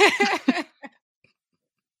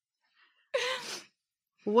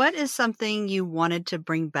 What is something you wanted to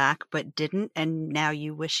bring back but didn't, and now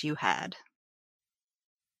you wish you had?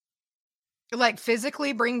 Like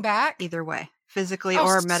physically bring back? Either way, physically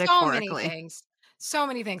or metaphorically. So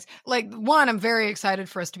many things. Like, one, I'm very excited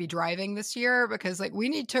for us to be driving this year, because like we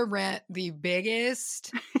need to rent the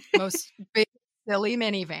biggest, most big, silly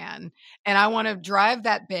minivan, and I want to drive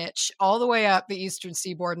that bitch all the way up the Eastern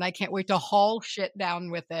Seaboard, and I can't wait to haul shit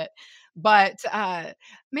down with it. But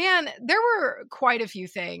man, there were quite a few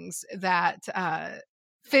things that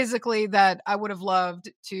physically that I would have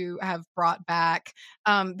loved to have brought back.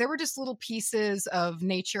 There were just little pieces of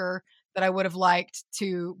nature that I would have liked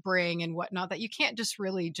to bring and whatnot, that you can't just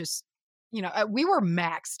really just, we were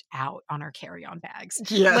maxed out on our carry-on bags.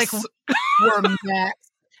 Yes. Like, we're maxed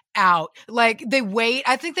out. Like,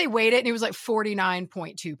 I think they weighed it, and it was like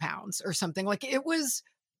 49.2 pounds or something. Like, it was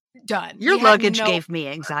done. Your luggage gave me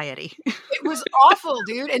anxiety. It was awful,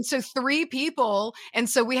 dude. And so 3 people. And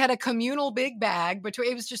so we had a communal big bag, but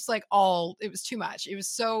it was just like it was too much. It was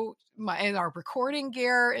so and our recording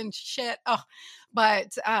gear and shit. Oh,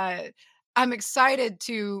 but I'm excited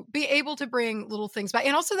to be able to bring little things back.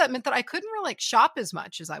 And also that meant that I couldn't really like shop as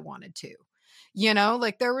much as I wanted to,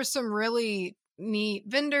 like there were some really neat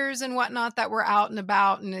vendors and whatnot that were out and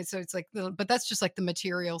about. And so it's like, but that's just like the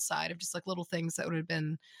material side of just like little things that would have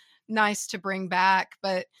been nice to bring back.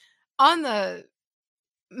 But on the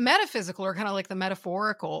metaphysical, or kind of like the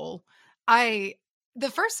metaphorical, the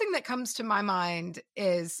first thing that comes to my mind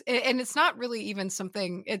is, and it's not really even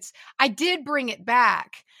something, I did bring it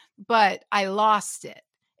back, but I lost it,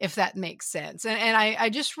 if that makes sense. And I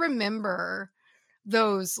just remember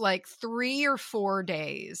those like 3 or 4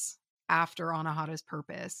 days after Anahata's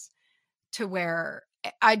Purpose, to where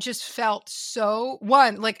I just felt so,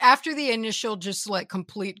 like after the initial just like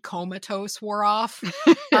complete comatose wore off,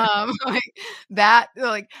 like that,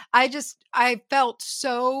 like I felt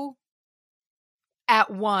so at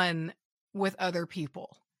one with other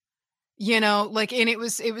people, like, and it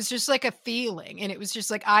was just like a feeling. And it was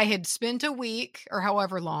just like, I had spent a week or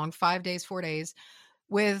however long, 5 days, 4 days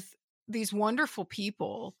with these wonderful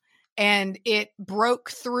people. And it broke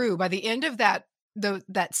through by the end of that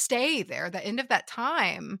stay there, the end of that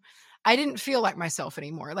time. I didn't feel like myself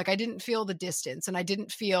anymore. Like I didn't feel the distance, and I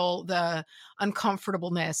didn't feel the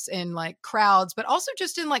uncomfortableness in like crowds, but also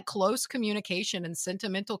just in like close communication and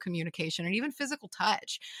sentimental communication and even physical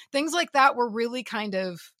touch. Things like that were really kind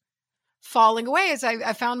of falling away as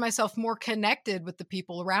I found myself more connected with the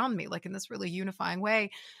people around me, like in this really unifying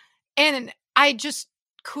way. And I just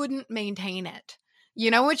couldn't maintain it,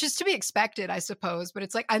 which is to be expected, I suppose. But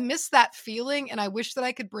it's like, I miss that feeling, and I wish that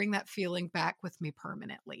I could bring that feeling back with me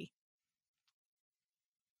permanently.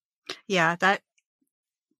 Yeah, that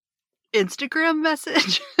Instagram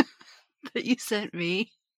message that you sent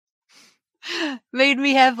me made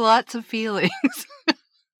me have lots of feelings.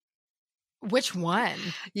 Which one?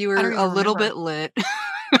 You were a little bit lit.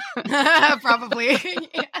 Probably.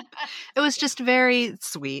 Yeah. It was just very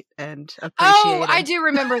sweet and appreciated. Oh, I do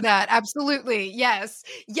remember that. Absolutely. Yes.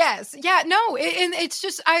 Yes. Yeah. No, and it's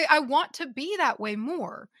just, I want to be that way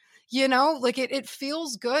more, like it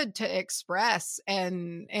feels good to express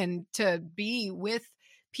and to be with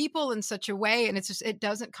people in such a way. And it's just, it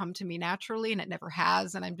doesn't come to me naturally, and it never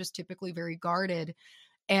has. And I'm just typically very guarded.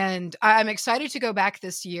 And I'm excited to go back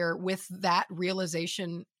this year with that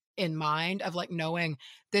realization in mind of like knowing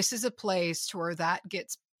this is a place to where that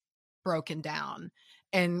gets broken down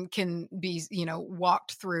and can be,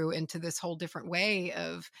 walked through into this whole different way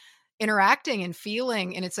of interacting and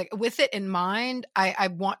feeling. And it's like with it in mind, I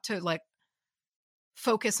want to like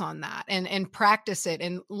focus on that and practice it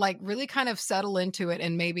and like really kind of settle into it,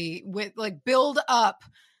 and maybe with like build up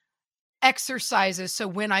exercises so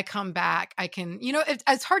when I come back I can,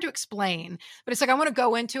 it's hard to explain, but it's like I want to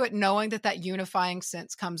go into it knowing that unifying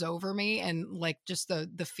sense comes over me, and like just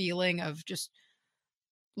the feeling of just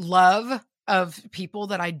love of people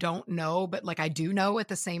that I don't know, but like I do know at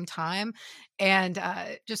the same time, and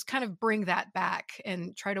just kind of bring that back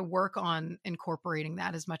and try to work on incorporating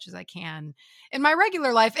that as much as I can in my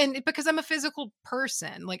regular life. And because I'm a physical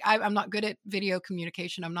person, like I'm not good at video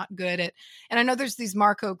communication. I'm not good at, and I know there's these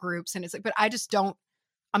Marco groups, and it's like, but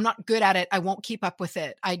I'm not good at it. I won't keep up with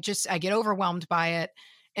it. I get overwhelmed by it.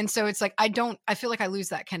 And so it's like, I feel like I lose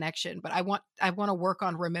that connection, but I want to work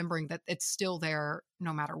on remembering that it's still there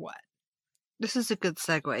no matter what. This is a good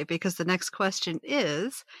segue, because the next question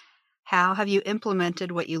is, how have you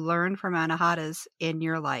implemented what you learned from Anahadas in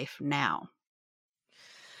your life now?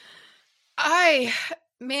 I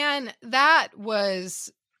learned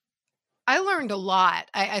a lot.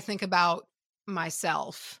 I think about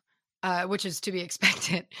myself, which is to be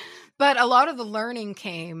expected, but a lot of the learning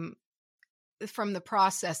came from the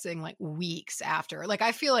processing like weeks after. Like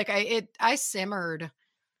I feel like I simmered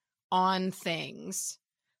on things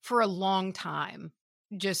for a long time,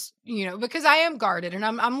 just because I am guarded, and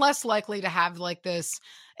I'm less likely to have like this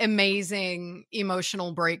amazing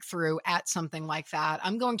emotional breakthrough at something like that.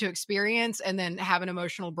 I'm going to experience and then have an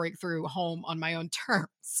emotional breakthrough home on my own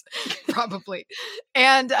terms probably.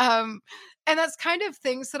 And that's kind of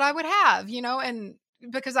things that I would have, and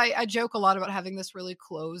because I joke a lot about having this really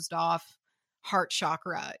closed off heart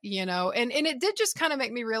chakra, and it did just kind of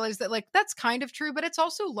make me realize that like that's kind of true, but it's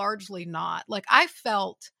also largely not. Like I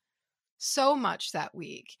felt so much that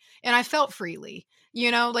week, and I felt freely,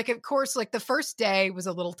 like of course like the first day was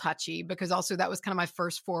a little touchy, because also that was kind of my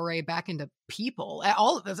first foray back into people.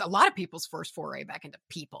 A lot of people's first foray back into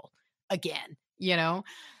people again,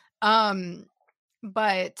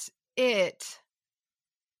 but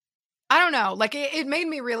I don't know, like it made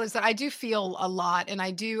me realize that I do feel a lot, and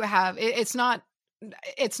I do have it's not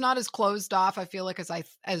as closed off, I feel like,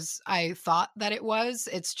 as I thought that it was.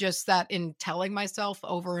 It's just that in telling myself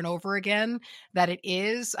over and over again that it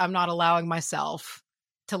is, I'm not allowing myself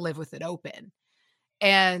to live with it open.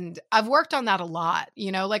 And I've worked on that a lot,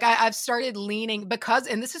 like I've started leaning,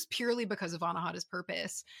 and this is purely because of Anahata's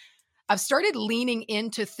purpose, I've started leaning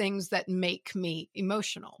into things that make me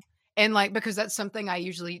emotional. And like, because that's something I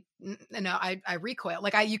usually, I recoil.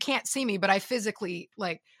 Like you can't see me, but I physically,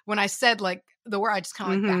 like when I said like the word, I just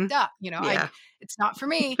kind of like backed up, Yeah. It's not for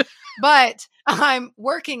me, but I'm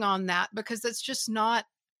working on that, because that's just not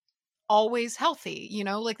always healthy,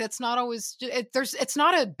 like that's not always, it's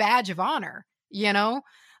not a badge of honor,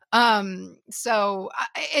 so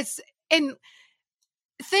and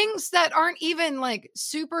things that aren't even like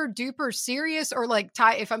super duper serious, or like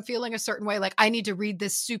if I'm feeling a certain way, like I need to read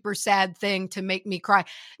this super sad thing to make me cry.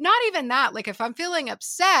 Not even that. Like if I'm feeling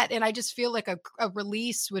upset and I just feel like a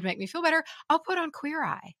release would make me feel better, I'll put on Queer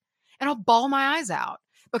Eye and I'll bawl my eyes out,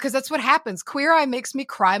 because that's what happens. Queer Eye makes me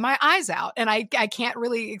cry my eyes out, and I can't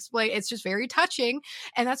really explain. It's just very touching,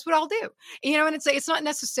 and that's what I'll do. And it's not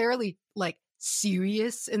necessarily like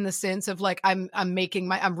serious in the sense of like I'm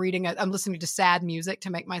listening to sad music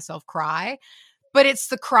to make myself cry, but it's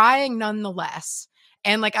the crying nonetheless.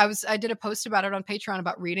 And like I did a post about it on Patreon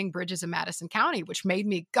about reading Bridges in Madison County, which made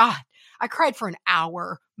me, God, I cried for an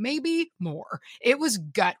hour, maybe more. It was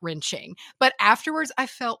gut wrenching, but afterwards I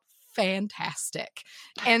felt fantastic.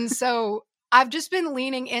 And so I've just been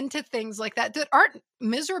leaning into things like that aren't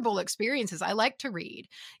miserable experiences. I like to read,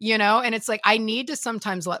 and it's like, I need to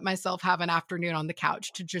sometimes let myself have an afternoon on the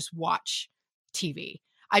couch to just watch TV.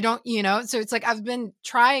 I don't, so it's like, I've been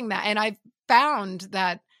trying that, and I've found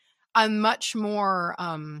that I'm much more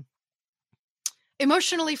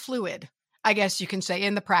emotionally fluid, I guess you can say,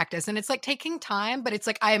 in the practice. And it's like taking time, but it's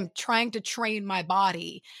like I am trying to train my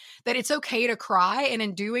body that it's okay to cry. And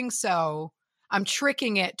in doing so, I'm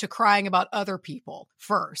tricking it to crying about other people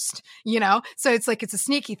first, So it's like, it's a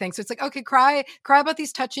sneaky thing. So it's like, okay, cry about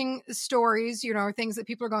these touching stories, or things that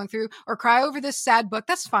people are going through, or cry over this sad book.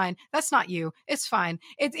 That's fine. That's not you. It's fine.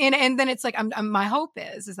 And then it's like, my hope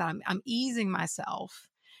is that I'm easing myself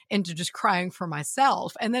into just crying for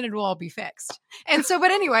myself, and then it will all be fixed. And so,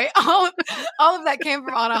 but anyway, all of that came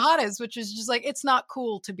from Anahadas, which is just like, it's not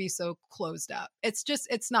cool to be so closed up. It's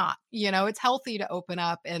not, it's healthy to open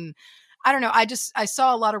up. And I don't know, I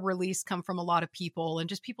saw a lot of release come from a lot of people, and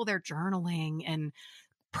just people there journaling and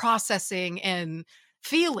processing and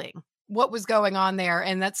feeling what was going on there.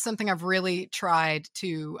 And that's something I've really tried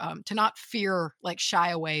to not fear, like shy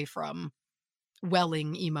away from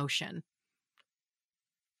welling emotion.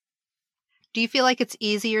 Do you feel like it's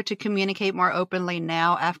easier to communicate more openly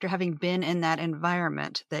now after having been in that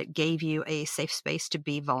environment that gave you a safe space to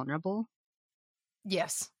be vulnerable?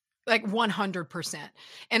 Yes, like 100%.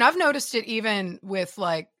 And I've noticed it even with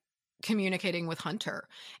like communicating with Hunter.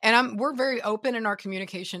 And we're very open in our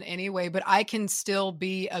communication anyway, but I can still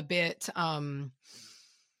be a bit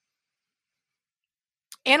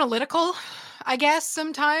analytical, I guess,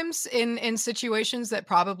 sometimes in situations that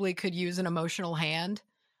probably could use an emotional hand.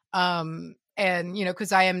 And,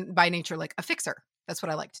 because I am by nature like a fixer. That's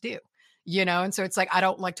what I like to do, and so it's like, I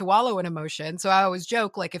don't like to wallow in emotion. So I always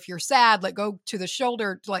joke, like, if you're sad, like, go to the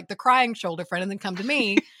shoulder, like the crying shoulder friend, and then come to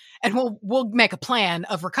me and we'll make a plan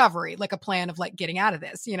of recovery, like a plan of like getting out of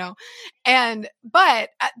this, but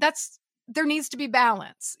there needs to be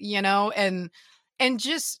balance, and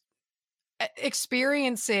just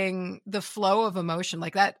experiencing the flow of emotion,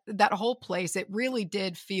 like that whole place, it really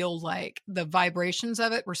did feel like the vibrations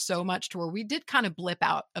of it were so much to where we did kind of blip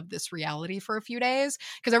out of this reality for a few days.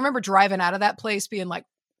 Because I remember driving out of that place being like,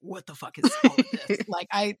 what the fuck is all of this? Like,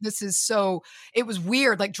 this is so, it was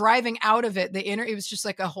weird, like driving out of it, it was just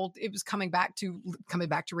like it was coming back to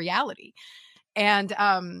reality. And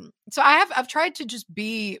so I've tried to just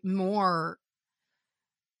be more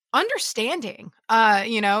understanding,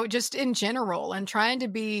 just in general, and trying to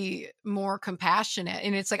be more compassionate.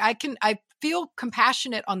 And it's like, I feel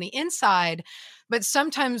compassionate on the inside, but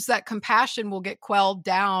sometimes that compassion will get quelled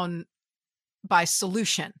down by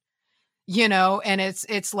solution, and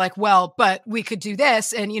it's like, well, but we could do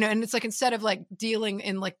this. And, and it's like, instead of like dealing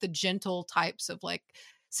in like the gentle types of like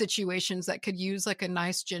situations that could use like a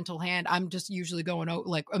nice gentle hand, I'm just usually going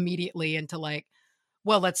like immediately into like,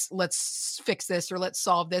 well, let's fix this, or let's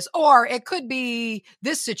solve this, or it could be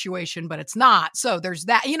this situation, but it's not. So there's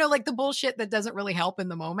that, like the bullshit that doesn't really help in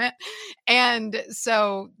the moment. And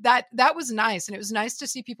so that was nice. And it was nice to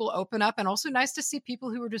see people open up, and also nice to see people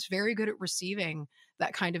who were just very good at receiving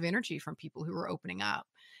that kind of energy from people who were opening up.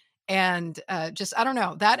 And just, I don't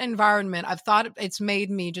know, that environment, I've thought it's made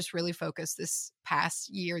me just really focus this past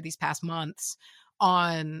year, these past months,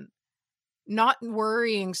 on not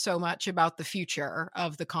worrying so much about the future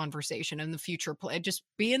of the conversation and the future play. Just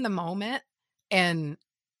be in the moment and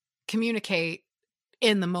communicate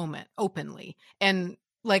in the moment openly. And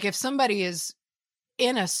like, if somebody is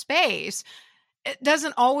in a space, it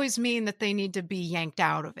doesn't always mean that they need to be yanked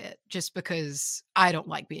out of it just because I don't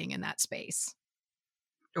like being in that space.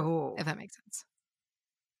 Oh, If that makes sense.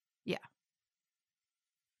 Yeah.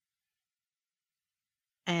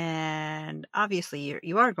 And obviously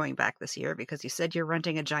you are going back this year because you said you're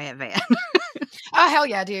renting a giant van. Oh, hell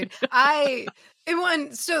yeah, dude.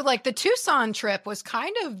 So like the Tucson trip was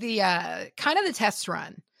kind of the test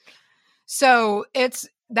run. So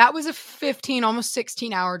that was a 15, almost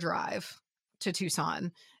 16-hour drive to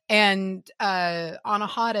Tucson. And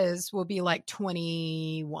Anahadas will be like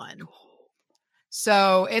 21.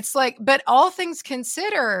 So it's like, but all things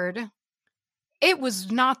considered, it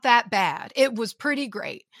was not that bad. It was pretty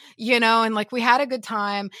great, and like we had a good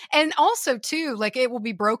time. And also too, like it will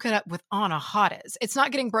be broken up with anahadas. It's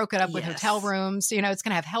not getting broken up with hotel Yes. rooms. It's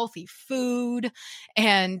going to have healthy food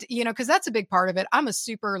and, because that's a big part of it. I'm a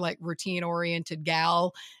super like routine oriented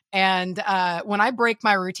gal. And when I break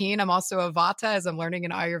my routine, I'm also a Vata, as I'm learning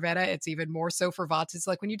in Ayurveda. It's even more so for Vata. It's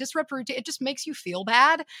like when you disrupt routine, it just makes you feel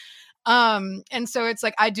bad. And so it's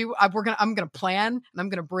like I'm gonna plan, and I'm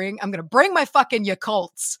gonna bring my fucking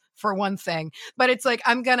Yakults for one thing, but it's like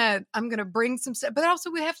I'm gonna bring some stuff. But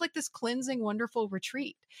also we have like this cleansing, wonderful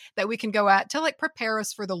retreat that we can go at to like prepare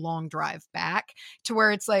us for the long drive back, to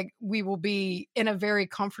where it's like we will be in a very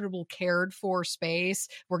comfortable, cared for space.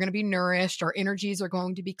 We're gonna be nourished. Our energies are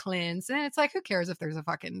going to be cleansed, and it's like, who cares if there's a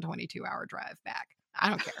fucking 22-hour drive back? I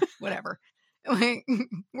don't care. Whatever. Like,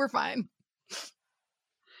 we're fine.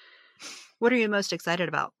 What are you most excited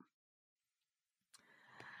about?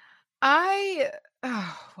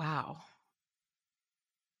 Oh, wow.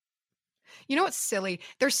 You know what's silly?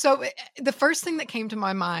 The first thing that came to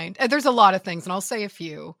my mind, there's a lot of things, and I'll say a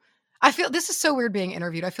few. I feel this is so weird being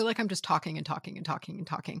interviewed. I feel like I'm just talking and talking and talking and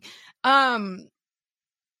talking. So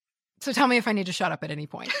tell me if I need to shut up at any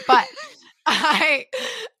point. But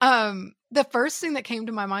the first thing that came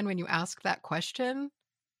to my mind when you asked that question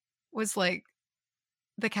was like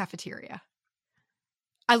the cafeteria.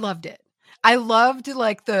 I loved it. I loved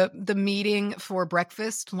like the meeting for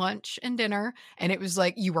breakfast, lunch, and dinner. And it was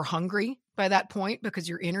like you were hungry by that point because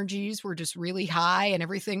your energies were just really high and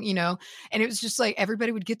everything, and it was just like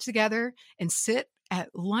everybody would get together and sit at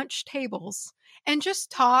lunch tables and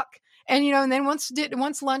just talk. And, and then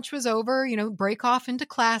once lunch was over, break off into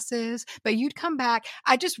classes, but you'd come back.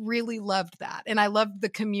 I just really loved that. And I loved the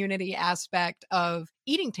community aspect of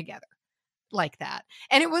eating together like that.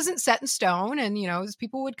 And it wasn't set in stone. And, as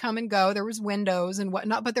people would come and go, there was windows and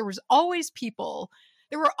whatnot, but there was always people.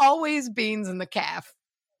 There were always beans in the caf,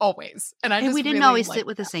 always. And we didn't really always liked sit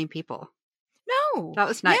with that. the same people. No. That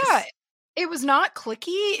was nice. Yeah. It was not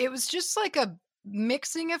cliquey. It was just like a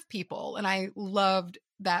mixing of people. And I loved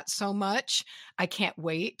that so much. I can't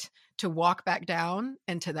wait to walk back down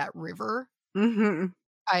into that river. Mm-hmm.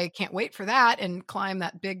 I can't wait for that and climb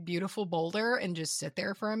that big, beautiful boulder and just sit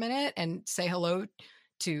there for a minute and say hello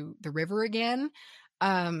to the river again.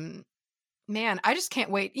 Man, I just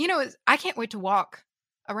can't wait. I can't wait to walk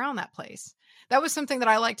around that place. That was something that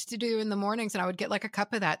I liked to do in the mornings, and I would get like a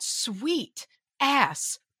cup of that sweet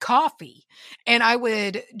ass coffee, and I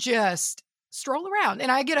would just stroll around.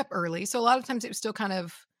 And I get up early, so a lot of times it was still kind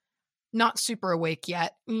of not super awake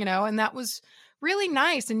yet, and that was really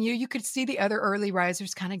nice. And you could see the other early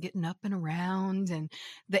risers kind of getting up and around, and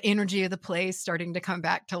the energy of the place starting to come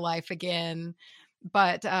back to life again.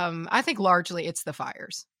 But I think largely it's the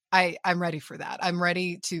fires. I'm ready for that. I'm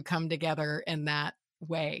ready to come together in that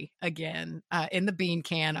way again, in the bean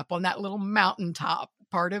can up on that little mountaintop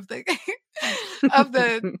part of the of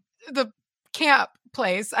the camp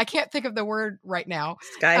place. I can't think of the word right now.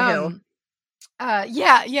 Sky Hill.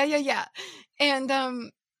 Yeah. And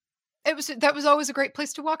that was always a great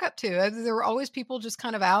place to walk up to. There were always people just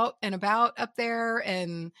kind of out and about up there,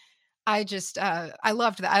 and I just I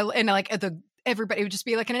loved that. Everybody would just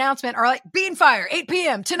be like an announcement or like bean fire 8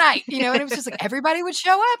 p.m. tonight, and it was just like everybody would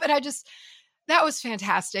show up, and that was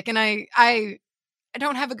fantastic. And I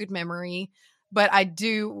don't have a good memory, but I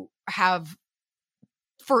do have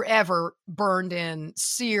forever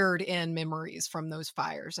seared in memories from those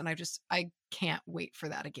fires. And I can't wait for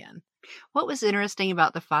that again. What was interesting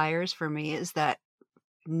about the fires for me is that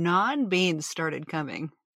non-beans started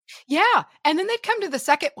coming. Yeah. And then they'd come to the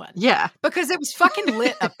second one. Yeah. Because it was fucking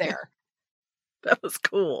lit up there. That was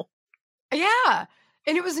cool. Yeah.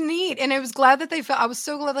 And it was neat. And I was glad that I was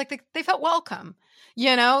so glad they felt welcome,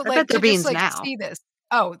 I bet they're beans just, now. See this.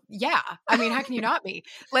 Oh yeah. I mean, how can you not be?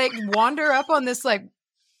 Like wander up on this like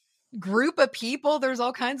group of people. There's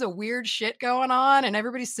all kinds of weird shit going on, and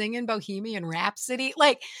everybody's singing Bohemian Rhapsody.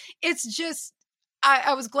 Like it's just,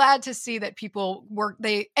 I was glad to see that people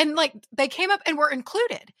they came up and were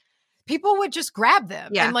included. People would just grab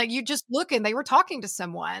them, and like you just look and they were talking to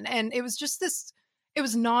someone, and it was just it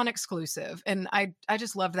was non-exclusive. And I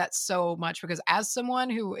just loved that so much, because as someone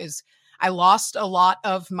I lost a lot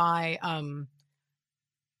of my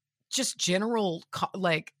just general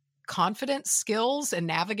confidence skills and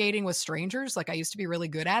navigating with strangers. Like I used to be really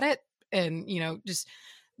good at it, and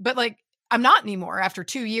but like I'm not anymore after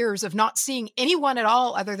 2 years of not seeing anyone at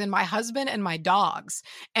all other than my husband and my dogs.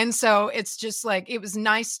 And so it's just like, it was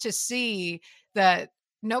nice to see that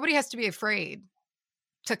nobody has to be afraid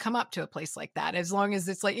to come up to a place like that, as long as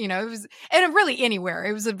it's like, you know, it was, and really anywhere,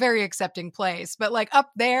 it was a very accepting place, but like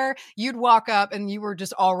up there, you'd walk up and you were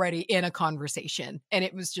just already in a conversation, and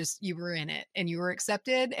it was just, you were in it and you were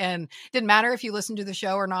accepted, and didn't matter if you listened to the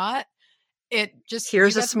show or not. It just,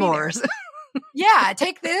 Here's a you got to be there. s'mores. Yeah,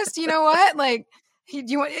 take this, you know what? Like,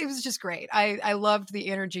 it was just great. I loved the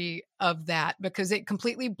energy of that, because it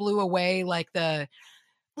completely blew away like the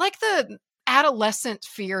adolescent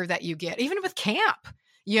fear that you get, even with camp.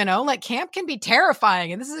 You know, like camp can be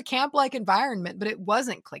terrifying, and this is a camp-like environment, but it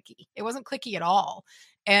wasn't cliquey. It wasn't cliquey at all.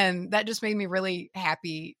 And that just made me really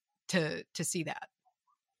happy to see that.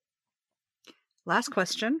 Last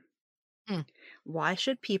question. Mm. Why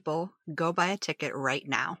should people go buy a ticket right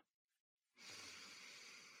now?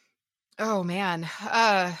 Oh man,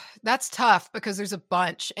 that's tough, because there's a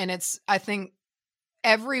bunch, and I think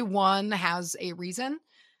everyone has a reason,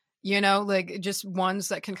 you know, like just ones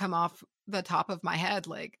that can come off the top of my head.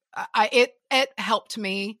 Like it helped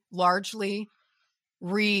me largely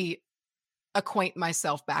reacquaint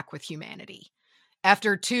myself back with humanity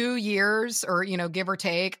after 2 years, or, you know, give or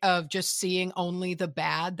take, of just seeing only the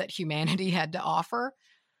bad that humanity had to offer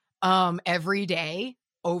every day,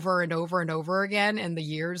 over and over and over again, in the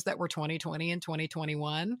years that were 2020 and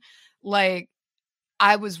 2021. Like,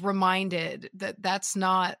 I was reminded that that's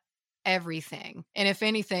not everything. And if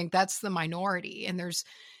anything, that's the minority. And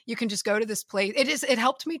you can just go to this place. It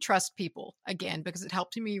helped me trust people again, because it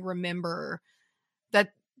helped me remember that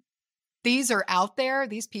these are out there,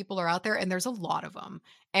 these people are out there, and there's a lot of them,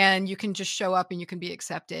 and you can just show up and you can be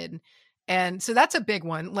accepted. And so that's a big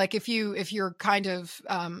one. Like if you're kind of,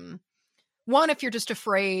 one, if you're just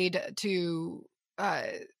afraid to,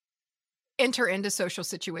 enter into social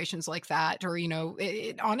situations like that, or, you know,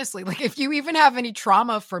 honestly, like if you even have any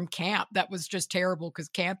trauma from camp that was just terrible because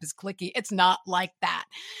camp is cliquey, it's not like that.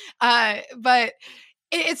 But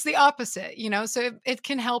it's the opposite, you know, so it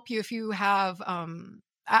can help you if you have,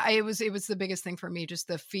 it was the biggest thing for me, just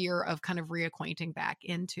the fear of kind of reacquainting back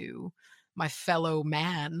into my fellow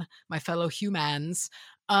man, my fellow humans.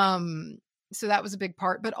 So that was a big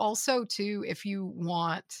part, but also too, if you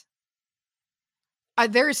want,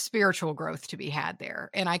 there's spiritual growth to be had there.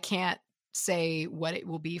 And I can't say what it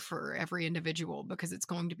will be for every individual, because it's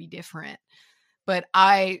going to be different. But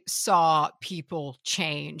I saw people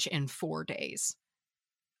change in 4 days.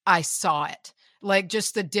 I saw it. Like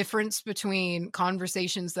just the difference between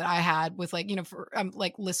conversations that I had with, like, you know, for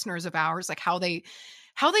like listeners of ours, like how they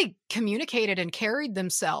communicated and carried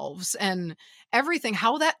themselves and everything,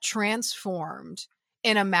 how that transformed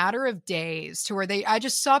in a matter of days, to where I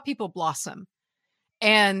just saw people blossom.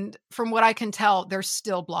 And from what I can tell, they're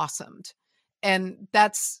still blossomed. And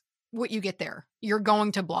that's what you get there. You're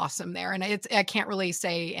going to blossom there. And I can't really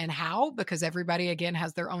say and how, because everybody, again,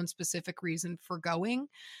 has their own specific reason for going.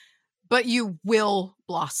 But you will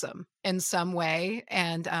blossom in some way.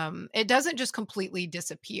 And it doesn't just completely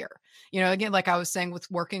disappear. You know, again, like I was saying, with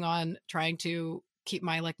working on trying to keep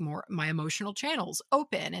my my emotional channels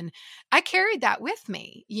open. And I carried that with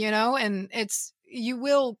me, you know, and you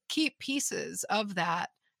will keep pieces of that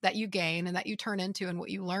you gain and that you turn into, and what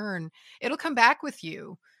you learn, it'll come back with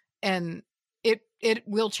you, and it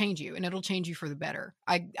will change you, and it'll change you for the better.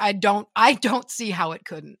 I don't see how it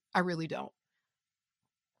couldn't. I really don't.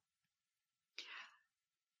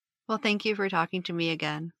 Well, thank you for talking to me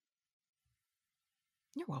again.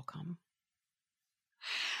 You're welcome.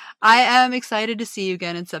 I am excited to see you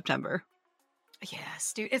again in September.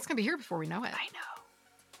 Yes, dude. It's going to be here before we know it. I know.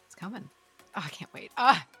 It's coming. Oh, I can't wait.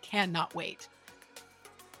 I cannot wait.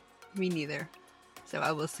 Me neither. So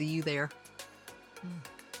I will see you there.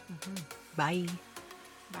 Mm-hmm. Bye.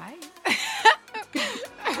 Bye.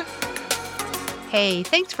 Hey,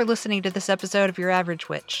 thanks for listening to this episode of Your Average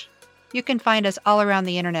Witch. You can find us all around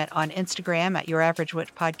the internet on Instagram at Your Average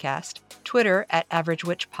Witch Podcast, Twitter at Average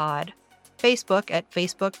Witch Pod, Facebook at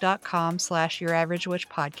facebook.com/Your Average Witch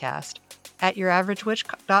Podcast, at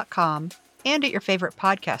YourAverageWitch.com, and at your favorite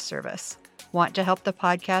podcast service. Want to help the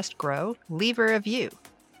podcast grow? Leave a review.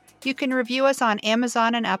 You can review us on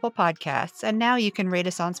Amazon and Apple Podcasts, and now you can rate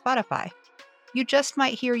us on Spotify. You just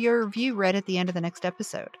might hear your review read at the end of the next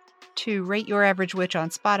episode. To rate Your Average Witch on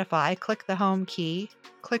Spotify, click the home key,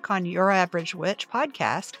 click on Your Average Witch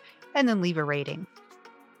Podcast, and then leave a rating.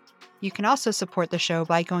 You can also support the show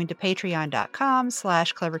by going to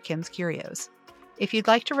patreon.com/CleverKimsCurios. If you'd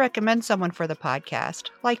like to recommend someone for the podcast,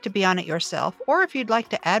 like to be on it yourself, or if you'd like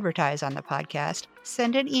to advertise on the podcast,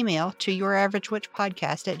 send an email to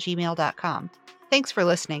YourAverageWitchPodcast@gmail.com. Thanks for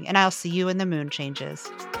listening, and I'll see you in the moon changes.